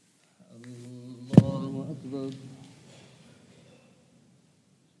 الله أكبر.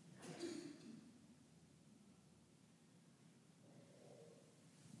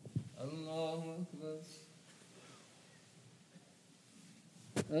 الله أكبر.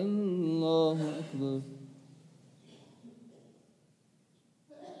 الله أكبر.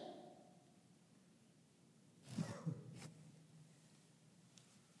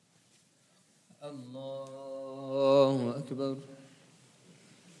 الله أكبر.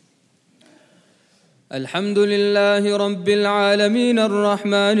 الحمد لله رب العالمين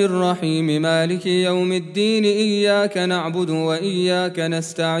الرحمن الرحيم مالك يوم الدين إياك نعبد وإياك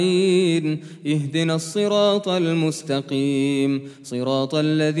نستعين اهدنا الصراط المستقيم صراط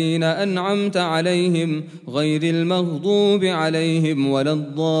الذين أنعمت عليهم غير المغضوب عليهم ولا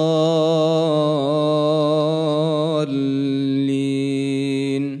الضالين.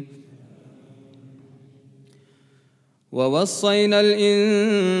 ووصينا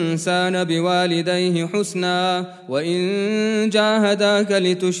الإنسان بوالديه حسنا وإن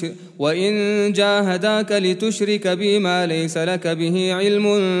جاهداك لتشرك بي ما ليس لك به علم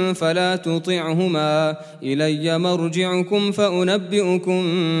فلا تطعهما إلي مرجعكم فأنبئكم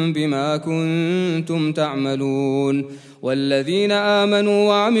بما كنتم تعملون والذين آمنوا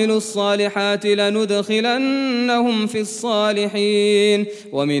وعملوا الصالحات لندخلنهم في الصالحين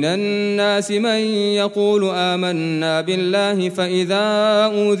ومن الناس من يقول آمنا بالله فإذا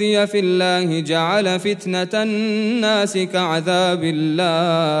أوذي في الله جعل فتنة الناس كعذاب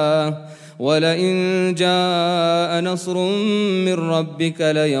الله ولئن جاء نصر من ربك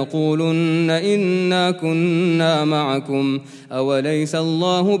ليقولن إنا كنا معكم أوليس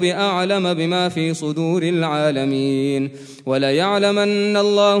الله بأعلم بما في صدور العالمين وليعلمن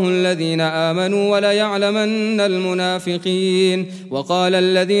الله الذين آمنوا وليعلمن المنافقين وقال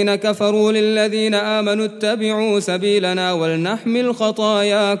الذين كفروا للذين آمنوا اتبعوا سبيلنا ولنحمل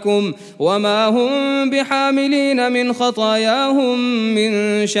خطاياكم وما هم بحاملين من خطاياهم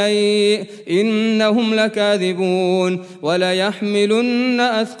من شيء إنهم لكاذبون وليحملن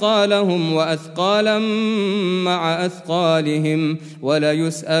أثقالهم وأثقالا مع أثقالهم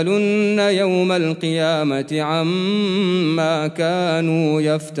وليسألن يوم القيامة عما كانوا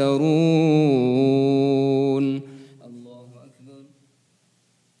يفترون. الله أكبر.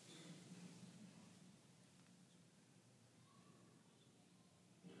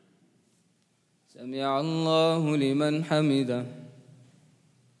 سمع الله لمن حمده.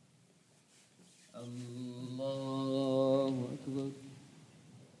 الله أكبر.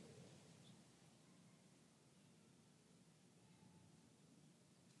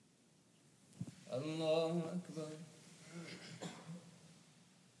 الله أكبر.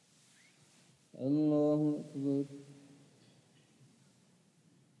 الله أكبر.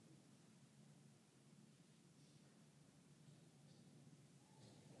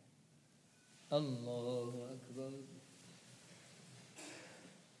 الله أكبر.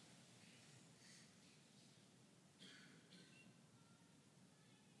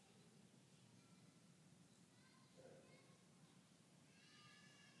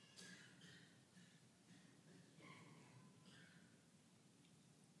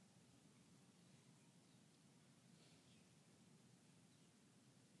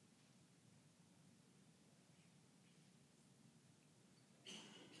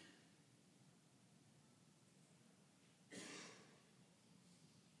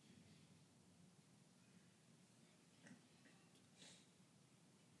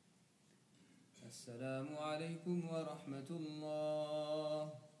 السلام عليكم ورحمة الله.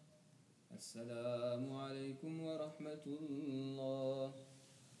 السلام عليكم ورحمة الله.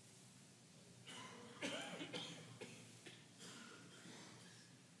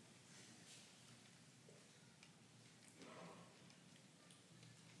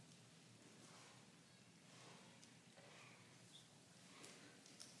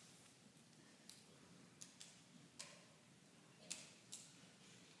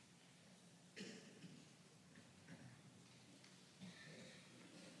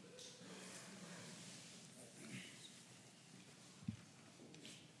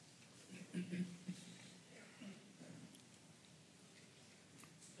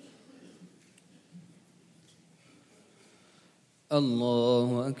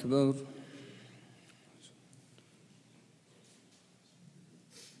 الله أكبر.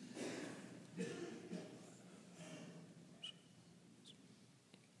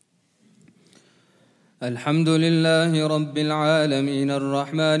 الحمد لله رب العالمين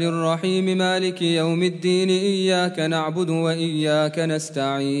الرحمن الرحيم مالك يوم الدين إياك نعبد وإياك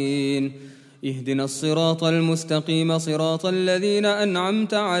نستعين اهدنا الصراط المستقيم صراط الذين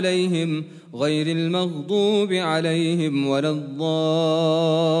أنعمت عليهم غير المغضوب عليهم ولا الضالين.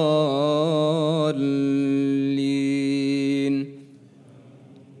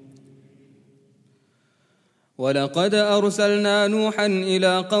 ولقد أرسلنا نوحا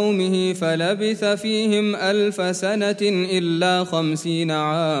إلى قومه فلبث فيهم 1000 سنة إلا 50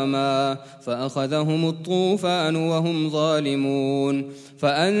 عاما فأخذهم الطوفان وهم ظالمون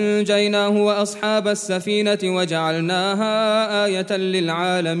فأنجيناه وأصحاب السفينة وجعلناها آية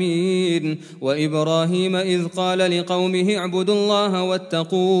للعالمين. وإبراهيم إذ قال لقومه اعبدوا الله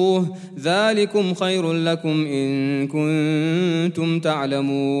واتقوه ذلكم خير لكم إن كنتم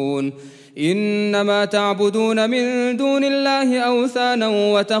تعلمون. إنما تعبدون من دون الله أوثانا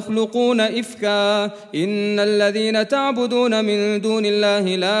وتخلقون إفكا إن الذين تعبدون من دون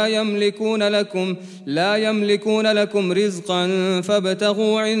الله لا يملكون لكم رزقا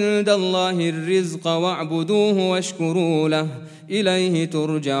فابتغوا عند الله الرزق واعبدوه واشكروا له إليه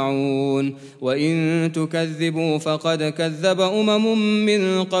ترجعون وإن تكذبوا فقد كذب أمم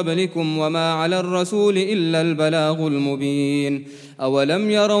من قبلكم وما على الرسول إلا البلاغ المبين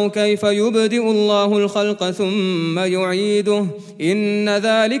أولم يروا كيف يبدئ الله الخلق ثم يعيده إن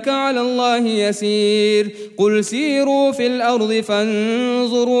ذلك على الله يسير قل سيروا في الأرض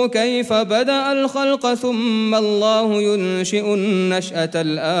فانظروا كيف بدأ الخلق ثم الله ينشئ النشأة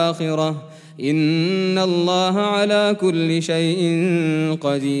الآخرة إن الله على كل شيء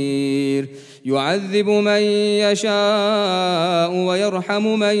قدير يعذب من يشاء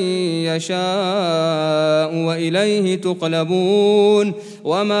ويرحم من يشاء وإليه تقلبون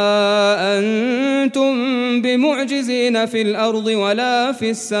وما أنتم بمعجزين في الأرض ولا في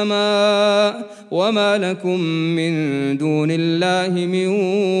السماء وما لكم من دون الله من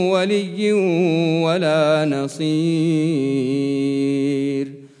ولي ولا نصير.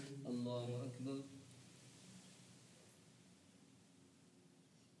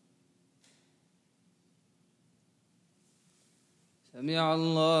 سمع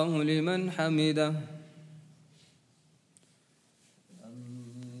الله لمن حمده.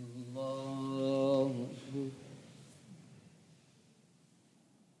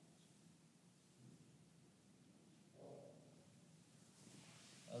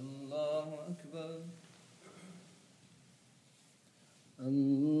 الله أكبر.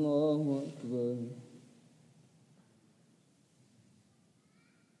 الله أكبر.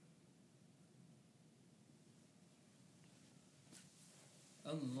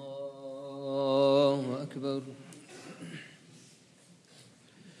 الله أكبر.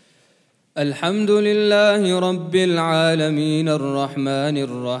 الحمد لله رب العالمين الرحمن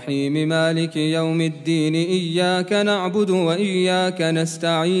الرحيم مالك يوم الدين إياك نعبد وإياك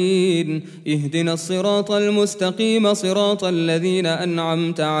نستعين اهدنا الصراط المستقيم صراط الذين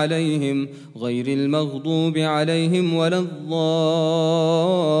أنعمت عليهم غير المغضوب عليهم ولا الضالين.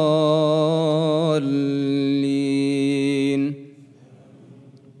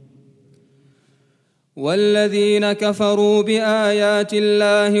 والذين كفروا بآيات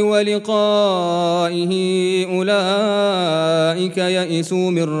الله ولقائه أولئك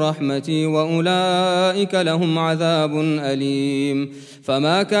يئسوا من رحمتي وأولئك لهم عذاب أليم.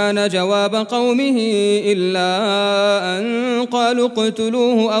 فما كان جواب قومه إلا أن قالوا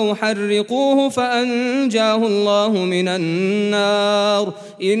اقتلوه أو حرقوه فأنجاه الله من النار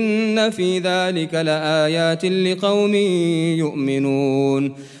إن في ذلك لآيات لقوم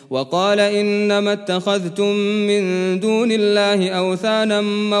يؤمنون. وقال إنما اتخذتم من دون الله أوثانا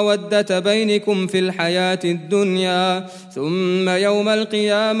مودة بينكم في الحياة الدنيا ثم يوم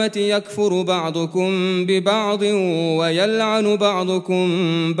القيامة يكفر بعضكم ببعض ويلعن بعضكم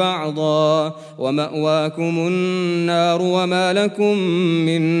بعضا ومأواكم النار وما لكم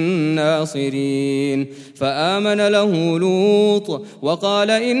من ناصرين. فآمن له لوط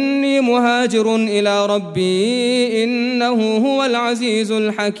وقال إني مهاجر إلى ربي إنه هو العزيز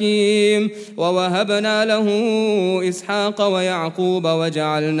الحكيم. ووهبنا له إسحاق ويعقوب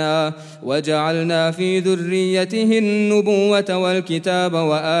وجعلنا في ذريته النبوة والكتاب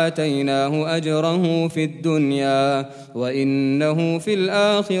وآتيناه أجره في الدنيا وإنه في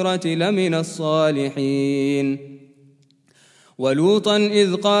الآخرة لمن الصالحين. ولوطا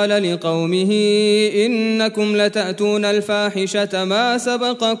إذ قال لقومه إنكم لتأتون الفاحشة ما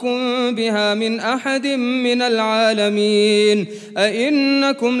سبقكم بها من أحد من العالمين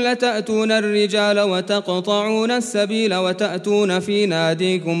أئنكم لتأتون الرجال وتقطعون السبيل وتأتون في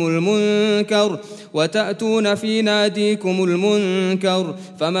ناديكم المنكر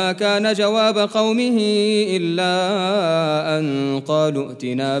فما كان جواب قومه إلا أن قالوا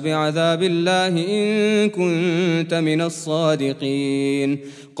ائتنا بعذاب الله إن كنت من الصادقين.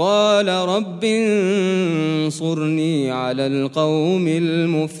 قال رب انصرني على القوم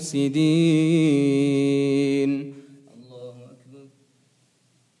المفسدين. الله أكبر.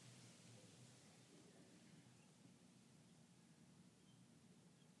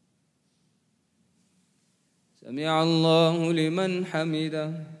 سمع الله لمن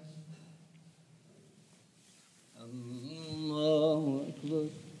حمده. الله أكبر.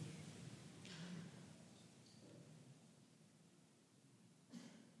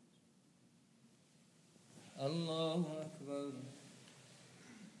 الله أكبر.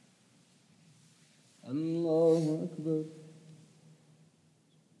 الله أكبر.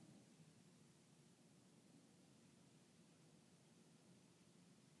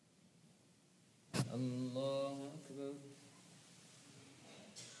 الله أكبر.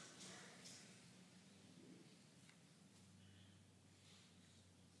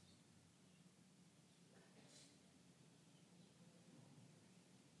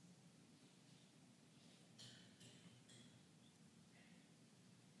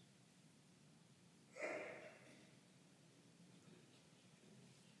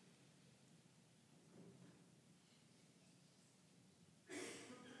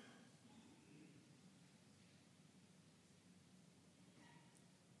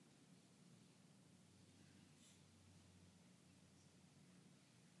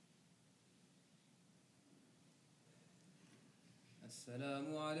 السلام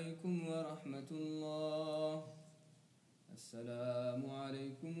عليكم ورحمة الله. السلام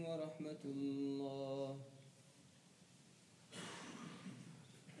عليكم ورحمة الله.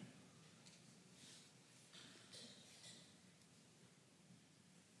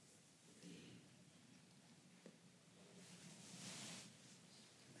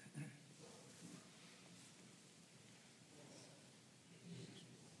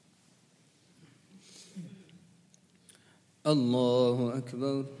 الله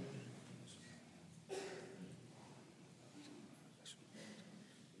أكبر.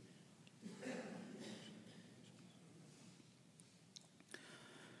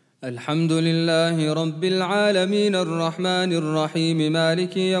 الحمد لله رب العالمين الرحمن الرحيم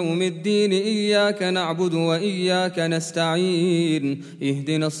مالك يوم الدين إياك نعبد وإياك نستعين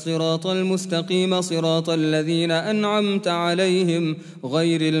اهدنا الصراط المستقيم صراط الذين أنعمت عليهم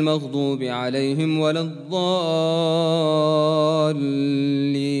غير المغضوب عليهم ولا الضالين.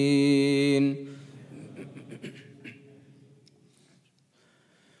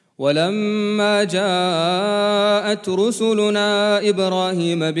 ولما جاءت رسلنا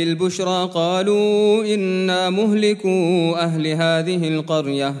إبراهيم بالبشرى قالوا إنا مهلكو أهل هذه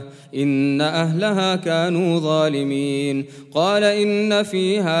القرية إن أهلها كانوا ظالمين. قال إن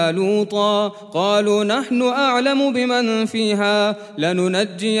فيها لوطا قالوا نحن أعلم بمن فيها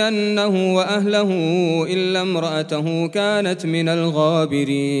لننجينه وأهله إلا امرأته كانت من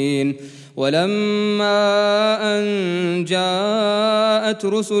الغابرين. ولما أن جاءت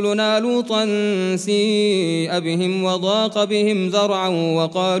رسلنا لوطا سيء بهم وضاق بهم ذرعا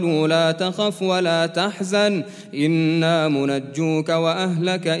وقالوا لا تخف ولا تحزن إنا منجوك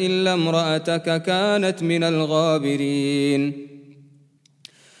وأهلك إلا امرأتك كانت من الغابرين.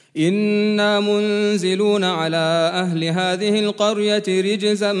 إنا منزلون على أهل هذه القرية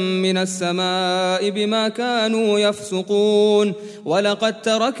رجزا من السماء بما كانوا يفسقون. ولقد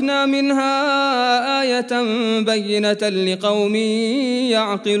تركنا منها آية بينة لقوم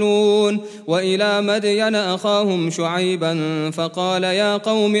يعقلون. وإلى مدين أخاهم شعيبا فقال يا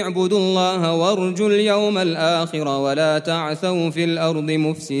قوم اعبدوا الله وارجوا اليوم الآخر ولا تعثوا في الأرض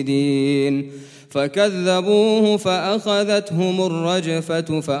مفسدين. فكذبوه فأخذتهم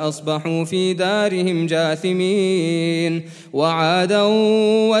الرجفة فأصبحوا في دارهم جاثمين. وعادا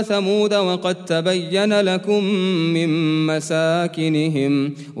وثمود وقد تبين لكم من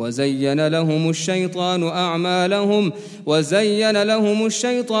مساكنهم وزين لهم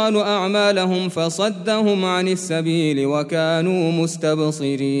الشيطان أعمالهم فصدهم عن السبيل وكانوا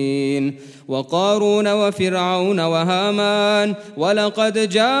مستبصرين. وقارون وفرعون وهامان ولقد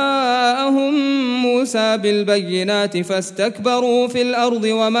جاءهم موسى بالبينات فاستكبروا في الأرض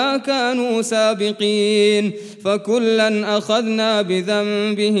وما كانوا سابقين. فكلا أخذنا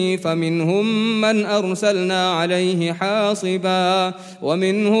بذنبه فمنهم من أرسلنا عليه حاصبا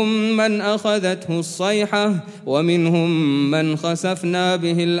ومنهم من أخذته الصيحة ومنهم من خسفنا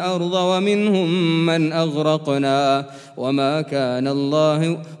به الأرض ومنهم من أغرقنا.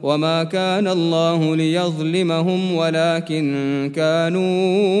 وما كان الله ليظلمهم ولكن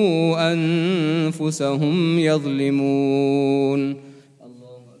كانوا أنفسهم يظلمون.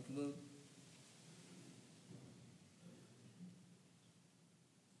 الله أكبر.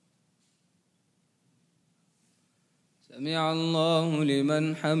 سمع الله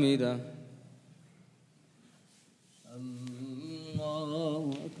لمن حمده.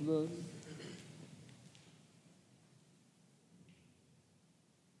 الله أكبر.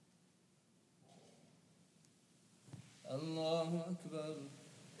 الله أكبر.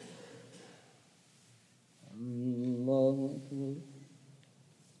 الله أكبر.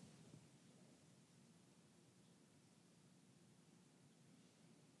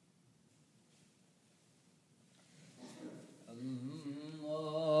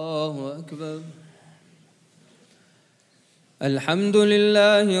 الله أكبر. الحمد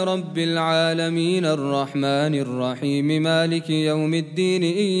لله رب العالمين الرحمن الرحيم مالك يوم الدين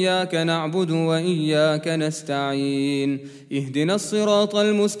إياك نعبد وإياك نستعين اهدنا الصراط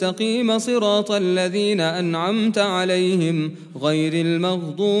المستقيم صراط الذين أنعمت عليهم غير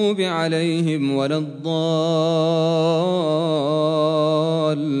المغضوب عليهم ولا الضالين.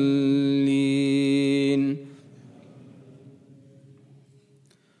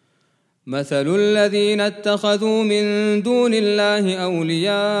 مثل الذين اتخذوا من دون الله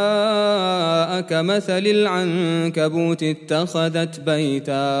أولياء كمثل العنكبوت اتخذت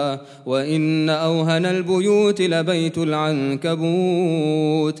بيتا وإن أوهن البيوت لبيت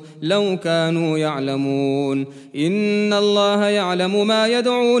العنكبوت لو كانوا يعلمون. إن الله يعلم ما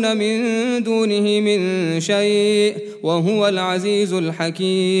يدعون من دونه من شيء وهو العزيز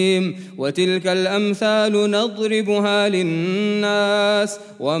الحكيم. وتلك الأمثال نضربها للناس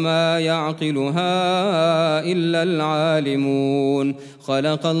وما يعقلها إلا العالمون.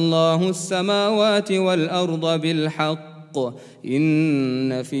 خلق الله السماوات والأرض بالحق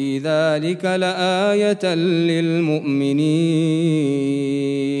إن في ذلك لآية للمؤمنين.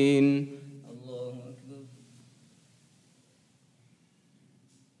 الله أكبر.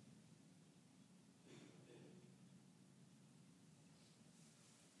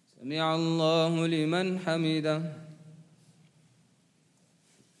 سمع الله لمن حمده.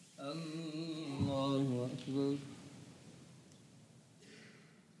 الله أكبر.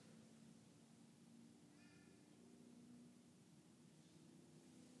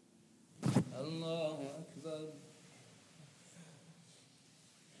 الله أكبر.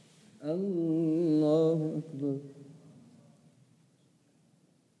 الله أكبر.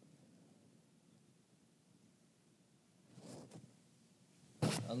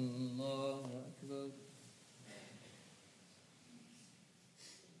 الله أكبر.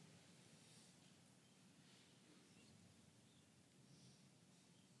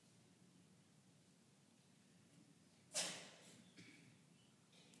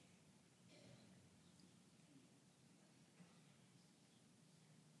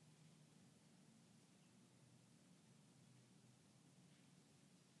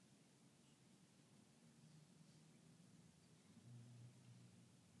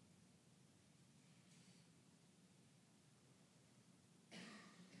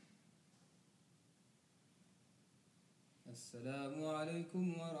 السلام عليكم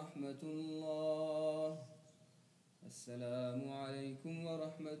ورحمة الله. السلام عليكم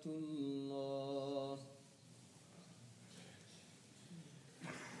ورحمة الله.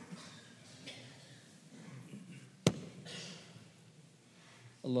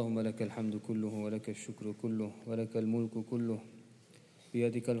 اللهم لك الحمد كله ولك الشكر كله ولك الملك كله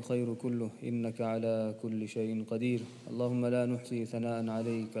بيدك الخير كله إنك على كل شيء قدير. اللهم لا نحصي ثناء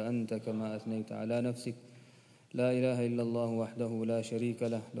عليك أنت كما أثنيت على نفسك. لا إله إلا الله وحده لا شريك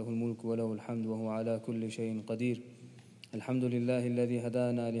له له الملك وله الحمد وهو على كل شيء قدير. الحمد لله الذي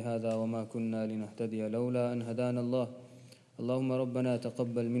هدانا لهذا وما كنا لنهتدي لولا أن هدانا الله. اللهم ربنا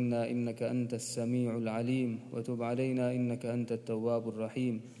تقبل منا إنك أنت السميع العليم وتب علينا إنك أنت التواب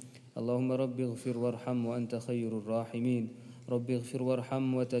الرحيم. اللهم رب اغفر وارحم وأنت خير الراحمين. رب اغفر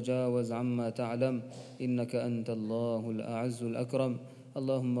وارحم وتجاوز عما تعلم إنك أنت الله الأعز الأكرم.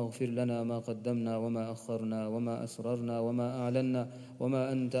 اللهم اغفر لنا ما قدمنا وما أخرنا وما أسررنا وما أعلنا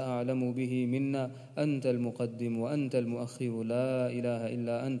وما أنت أعلم به منا. أنت المقدم وأنت المؤخر لا إله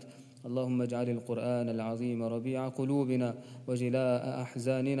إلا أنت. اللهم اجعل القرآن العظيم ربيع قلوبنا وجلاء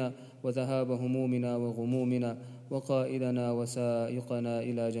أحزاننا وذهاب همومنا وغمومنا وقائدنا وسائقنا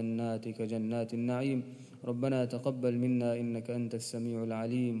إلى جناتك جنات النعيم. ربنا تقبل منا إنك أنت السميع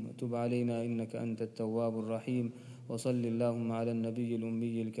العليم وتب علينا إنك أنت التواب الرحيم. وصل اللهم على النبي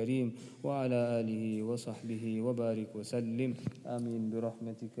الأمي الكريم وعلى آله وصحبه وبارك وسلم آمين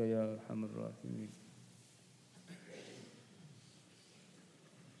برحمتك يا أرحم الراحمين.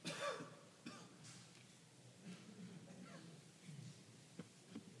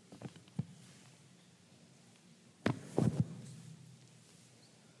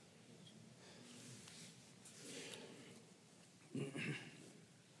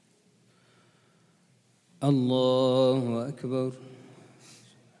 الله أكبر.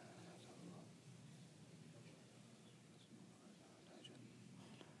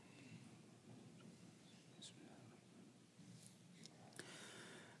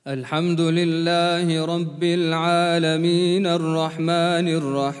 الحمد لله رب العالمين الرحمن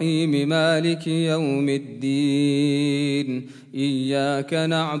الرحيم مالك يوم الدين. إياك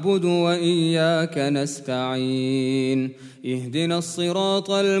نعبد وإياك نستعين. اهدنا الصراط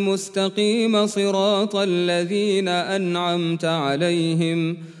المستقيم صراط الذين أنعمت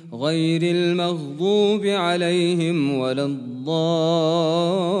عليهم غير المغضوب عليهم ولا الضالين.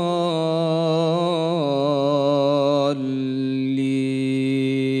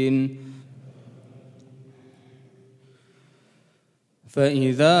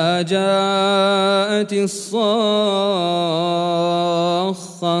 فإذا جاءت الصاخة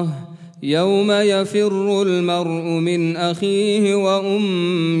يوم يفر المرء من أخيه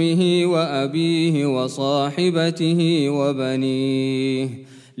وأمه وأبيه وصاحبته وبنيه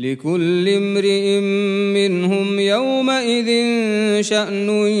لكل امرئ منهم يومئذ شأن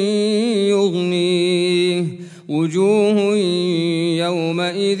يغنيه. وجوه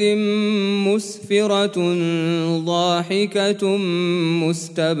يومئذ مسفرة ضاحكة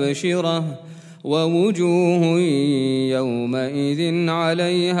مستبشرة ووجوه يومئذ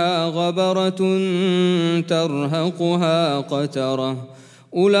عليها غبرة ترهقها قترة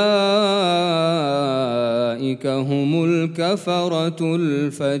أولئك هم الكفرة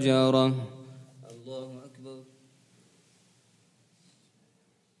الفجرة. الله أكبر.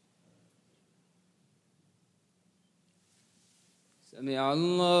 سمع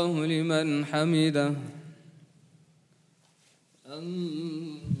الله لمن حمده.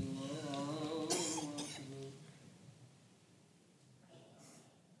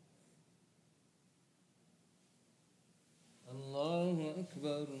 الله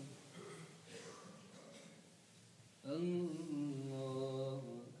أكبر. الله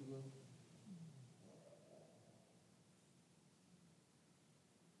أكبر.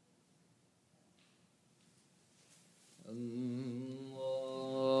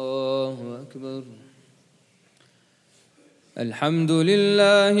 الله أكبر. الحمد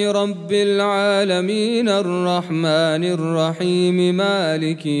لله رب العالمين الرحمن الرحيم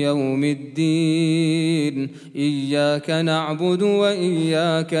مالك يوم الدين إياك نعبد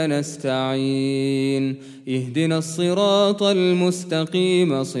وإياك نستعين اهدنا الصراط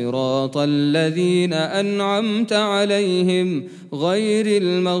المستقيم صراط الذين أنعمت عليهم غير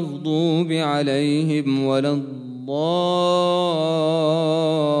المغضوب عليهم ولا الضالين.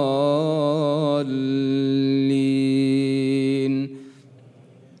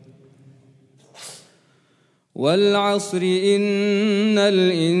 والعصر إن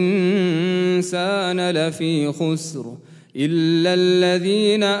الإنسان لفي خسر إلا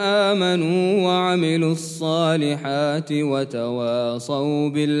الذين آمنوا وعملوا الصالحات وتواصوا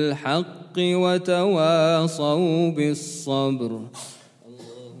بالحق وتواصوا بالصبر.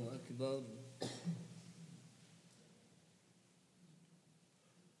 الله أكبر.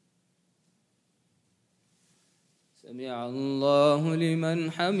 سمع الله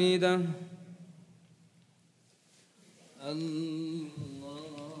لمن حمده.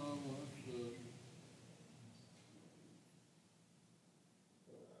 الله أكبر.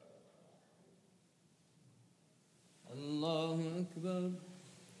 الله أكبر.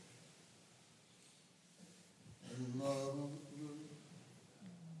 الله أكبر.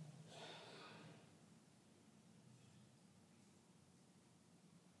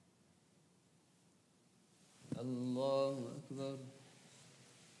 الله أكبر.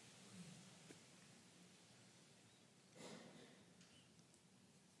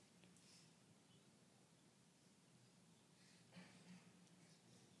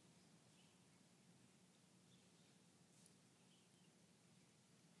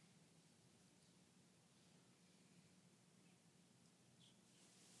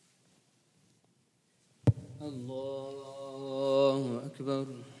 الله أكبر.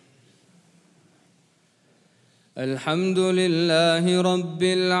 الحمد لله رب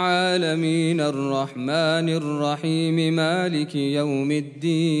العالمين الرحمن الرحيم مالك يوم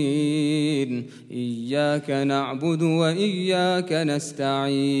الدين إياك نعبد وإياك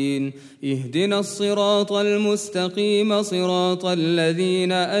نستعين اهدنا الصراط المستقيم صراط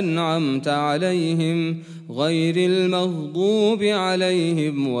الذين أنعمت عليهم غير المغضوب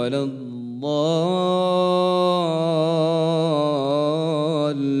عليهم ولا الضالين.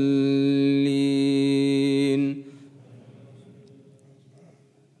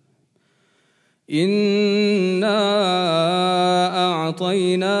 إنا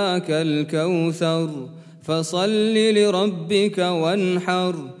أعطيناك الكوثر فصل لربك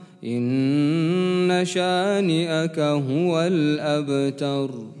وانحر إن شانئك هو الأبتر.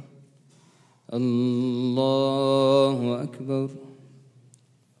 الله أكبر.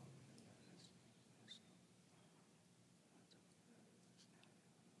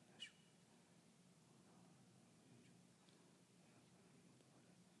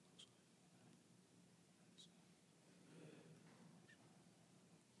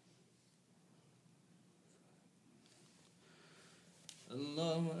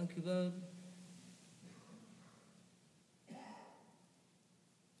 الله أكبر.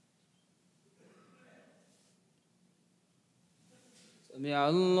 سمع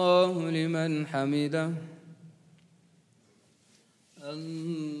الله لمن حمده.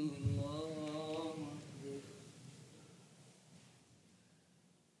 الله أكبر.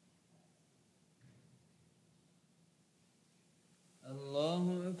 الله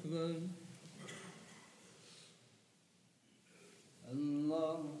أكبر.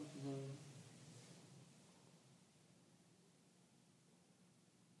 الله أكبر.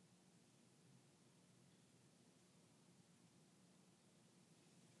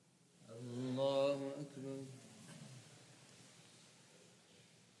 الله أكبر.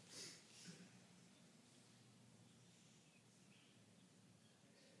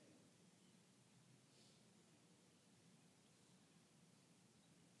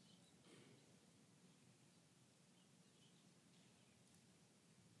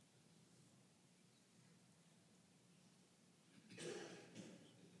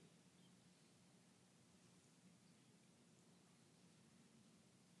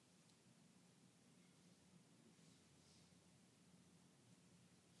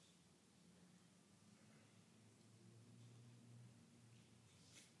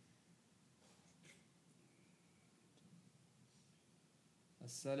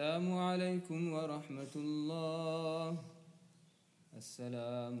 السلام عليكم ورحمة الله.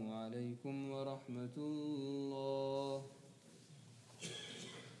 السلام عليكم ورحمة الله.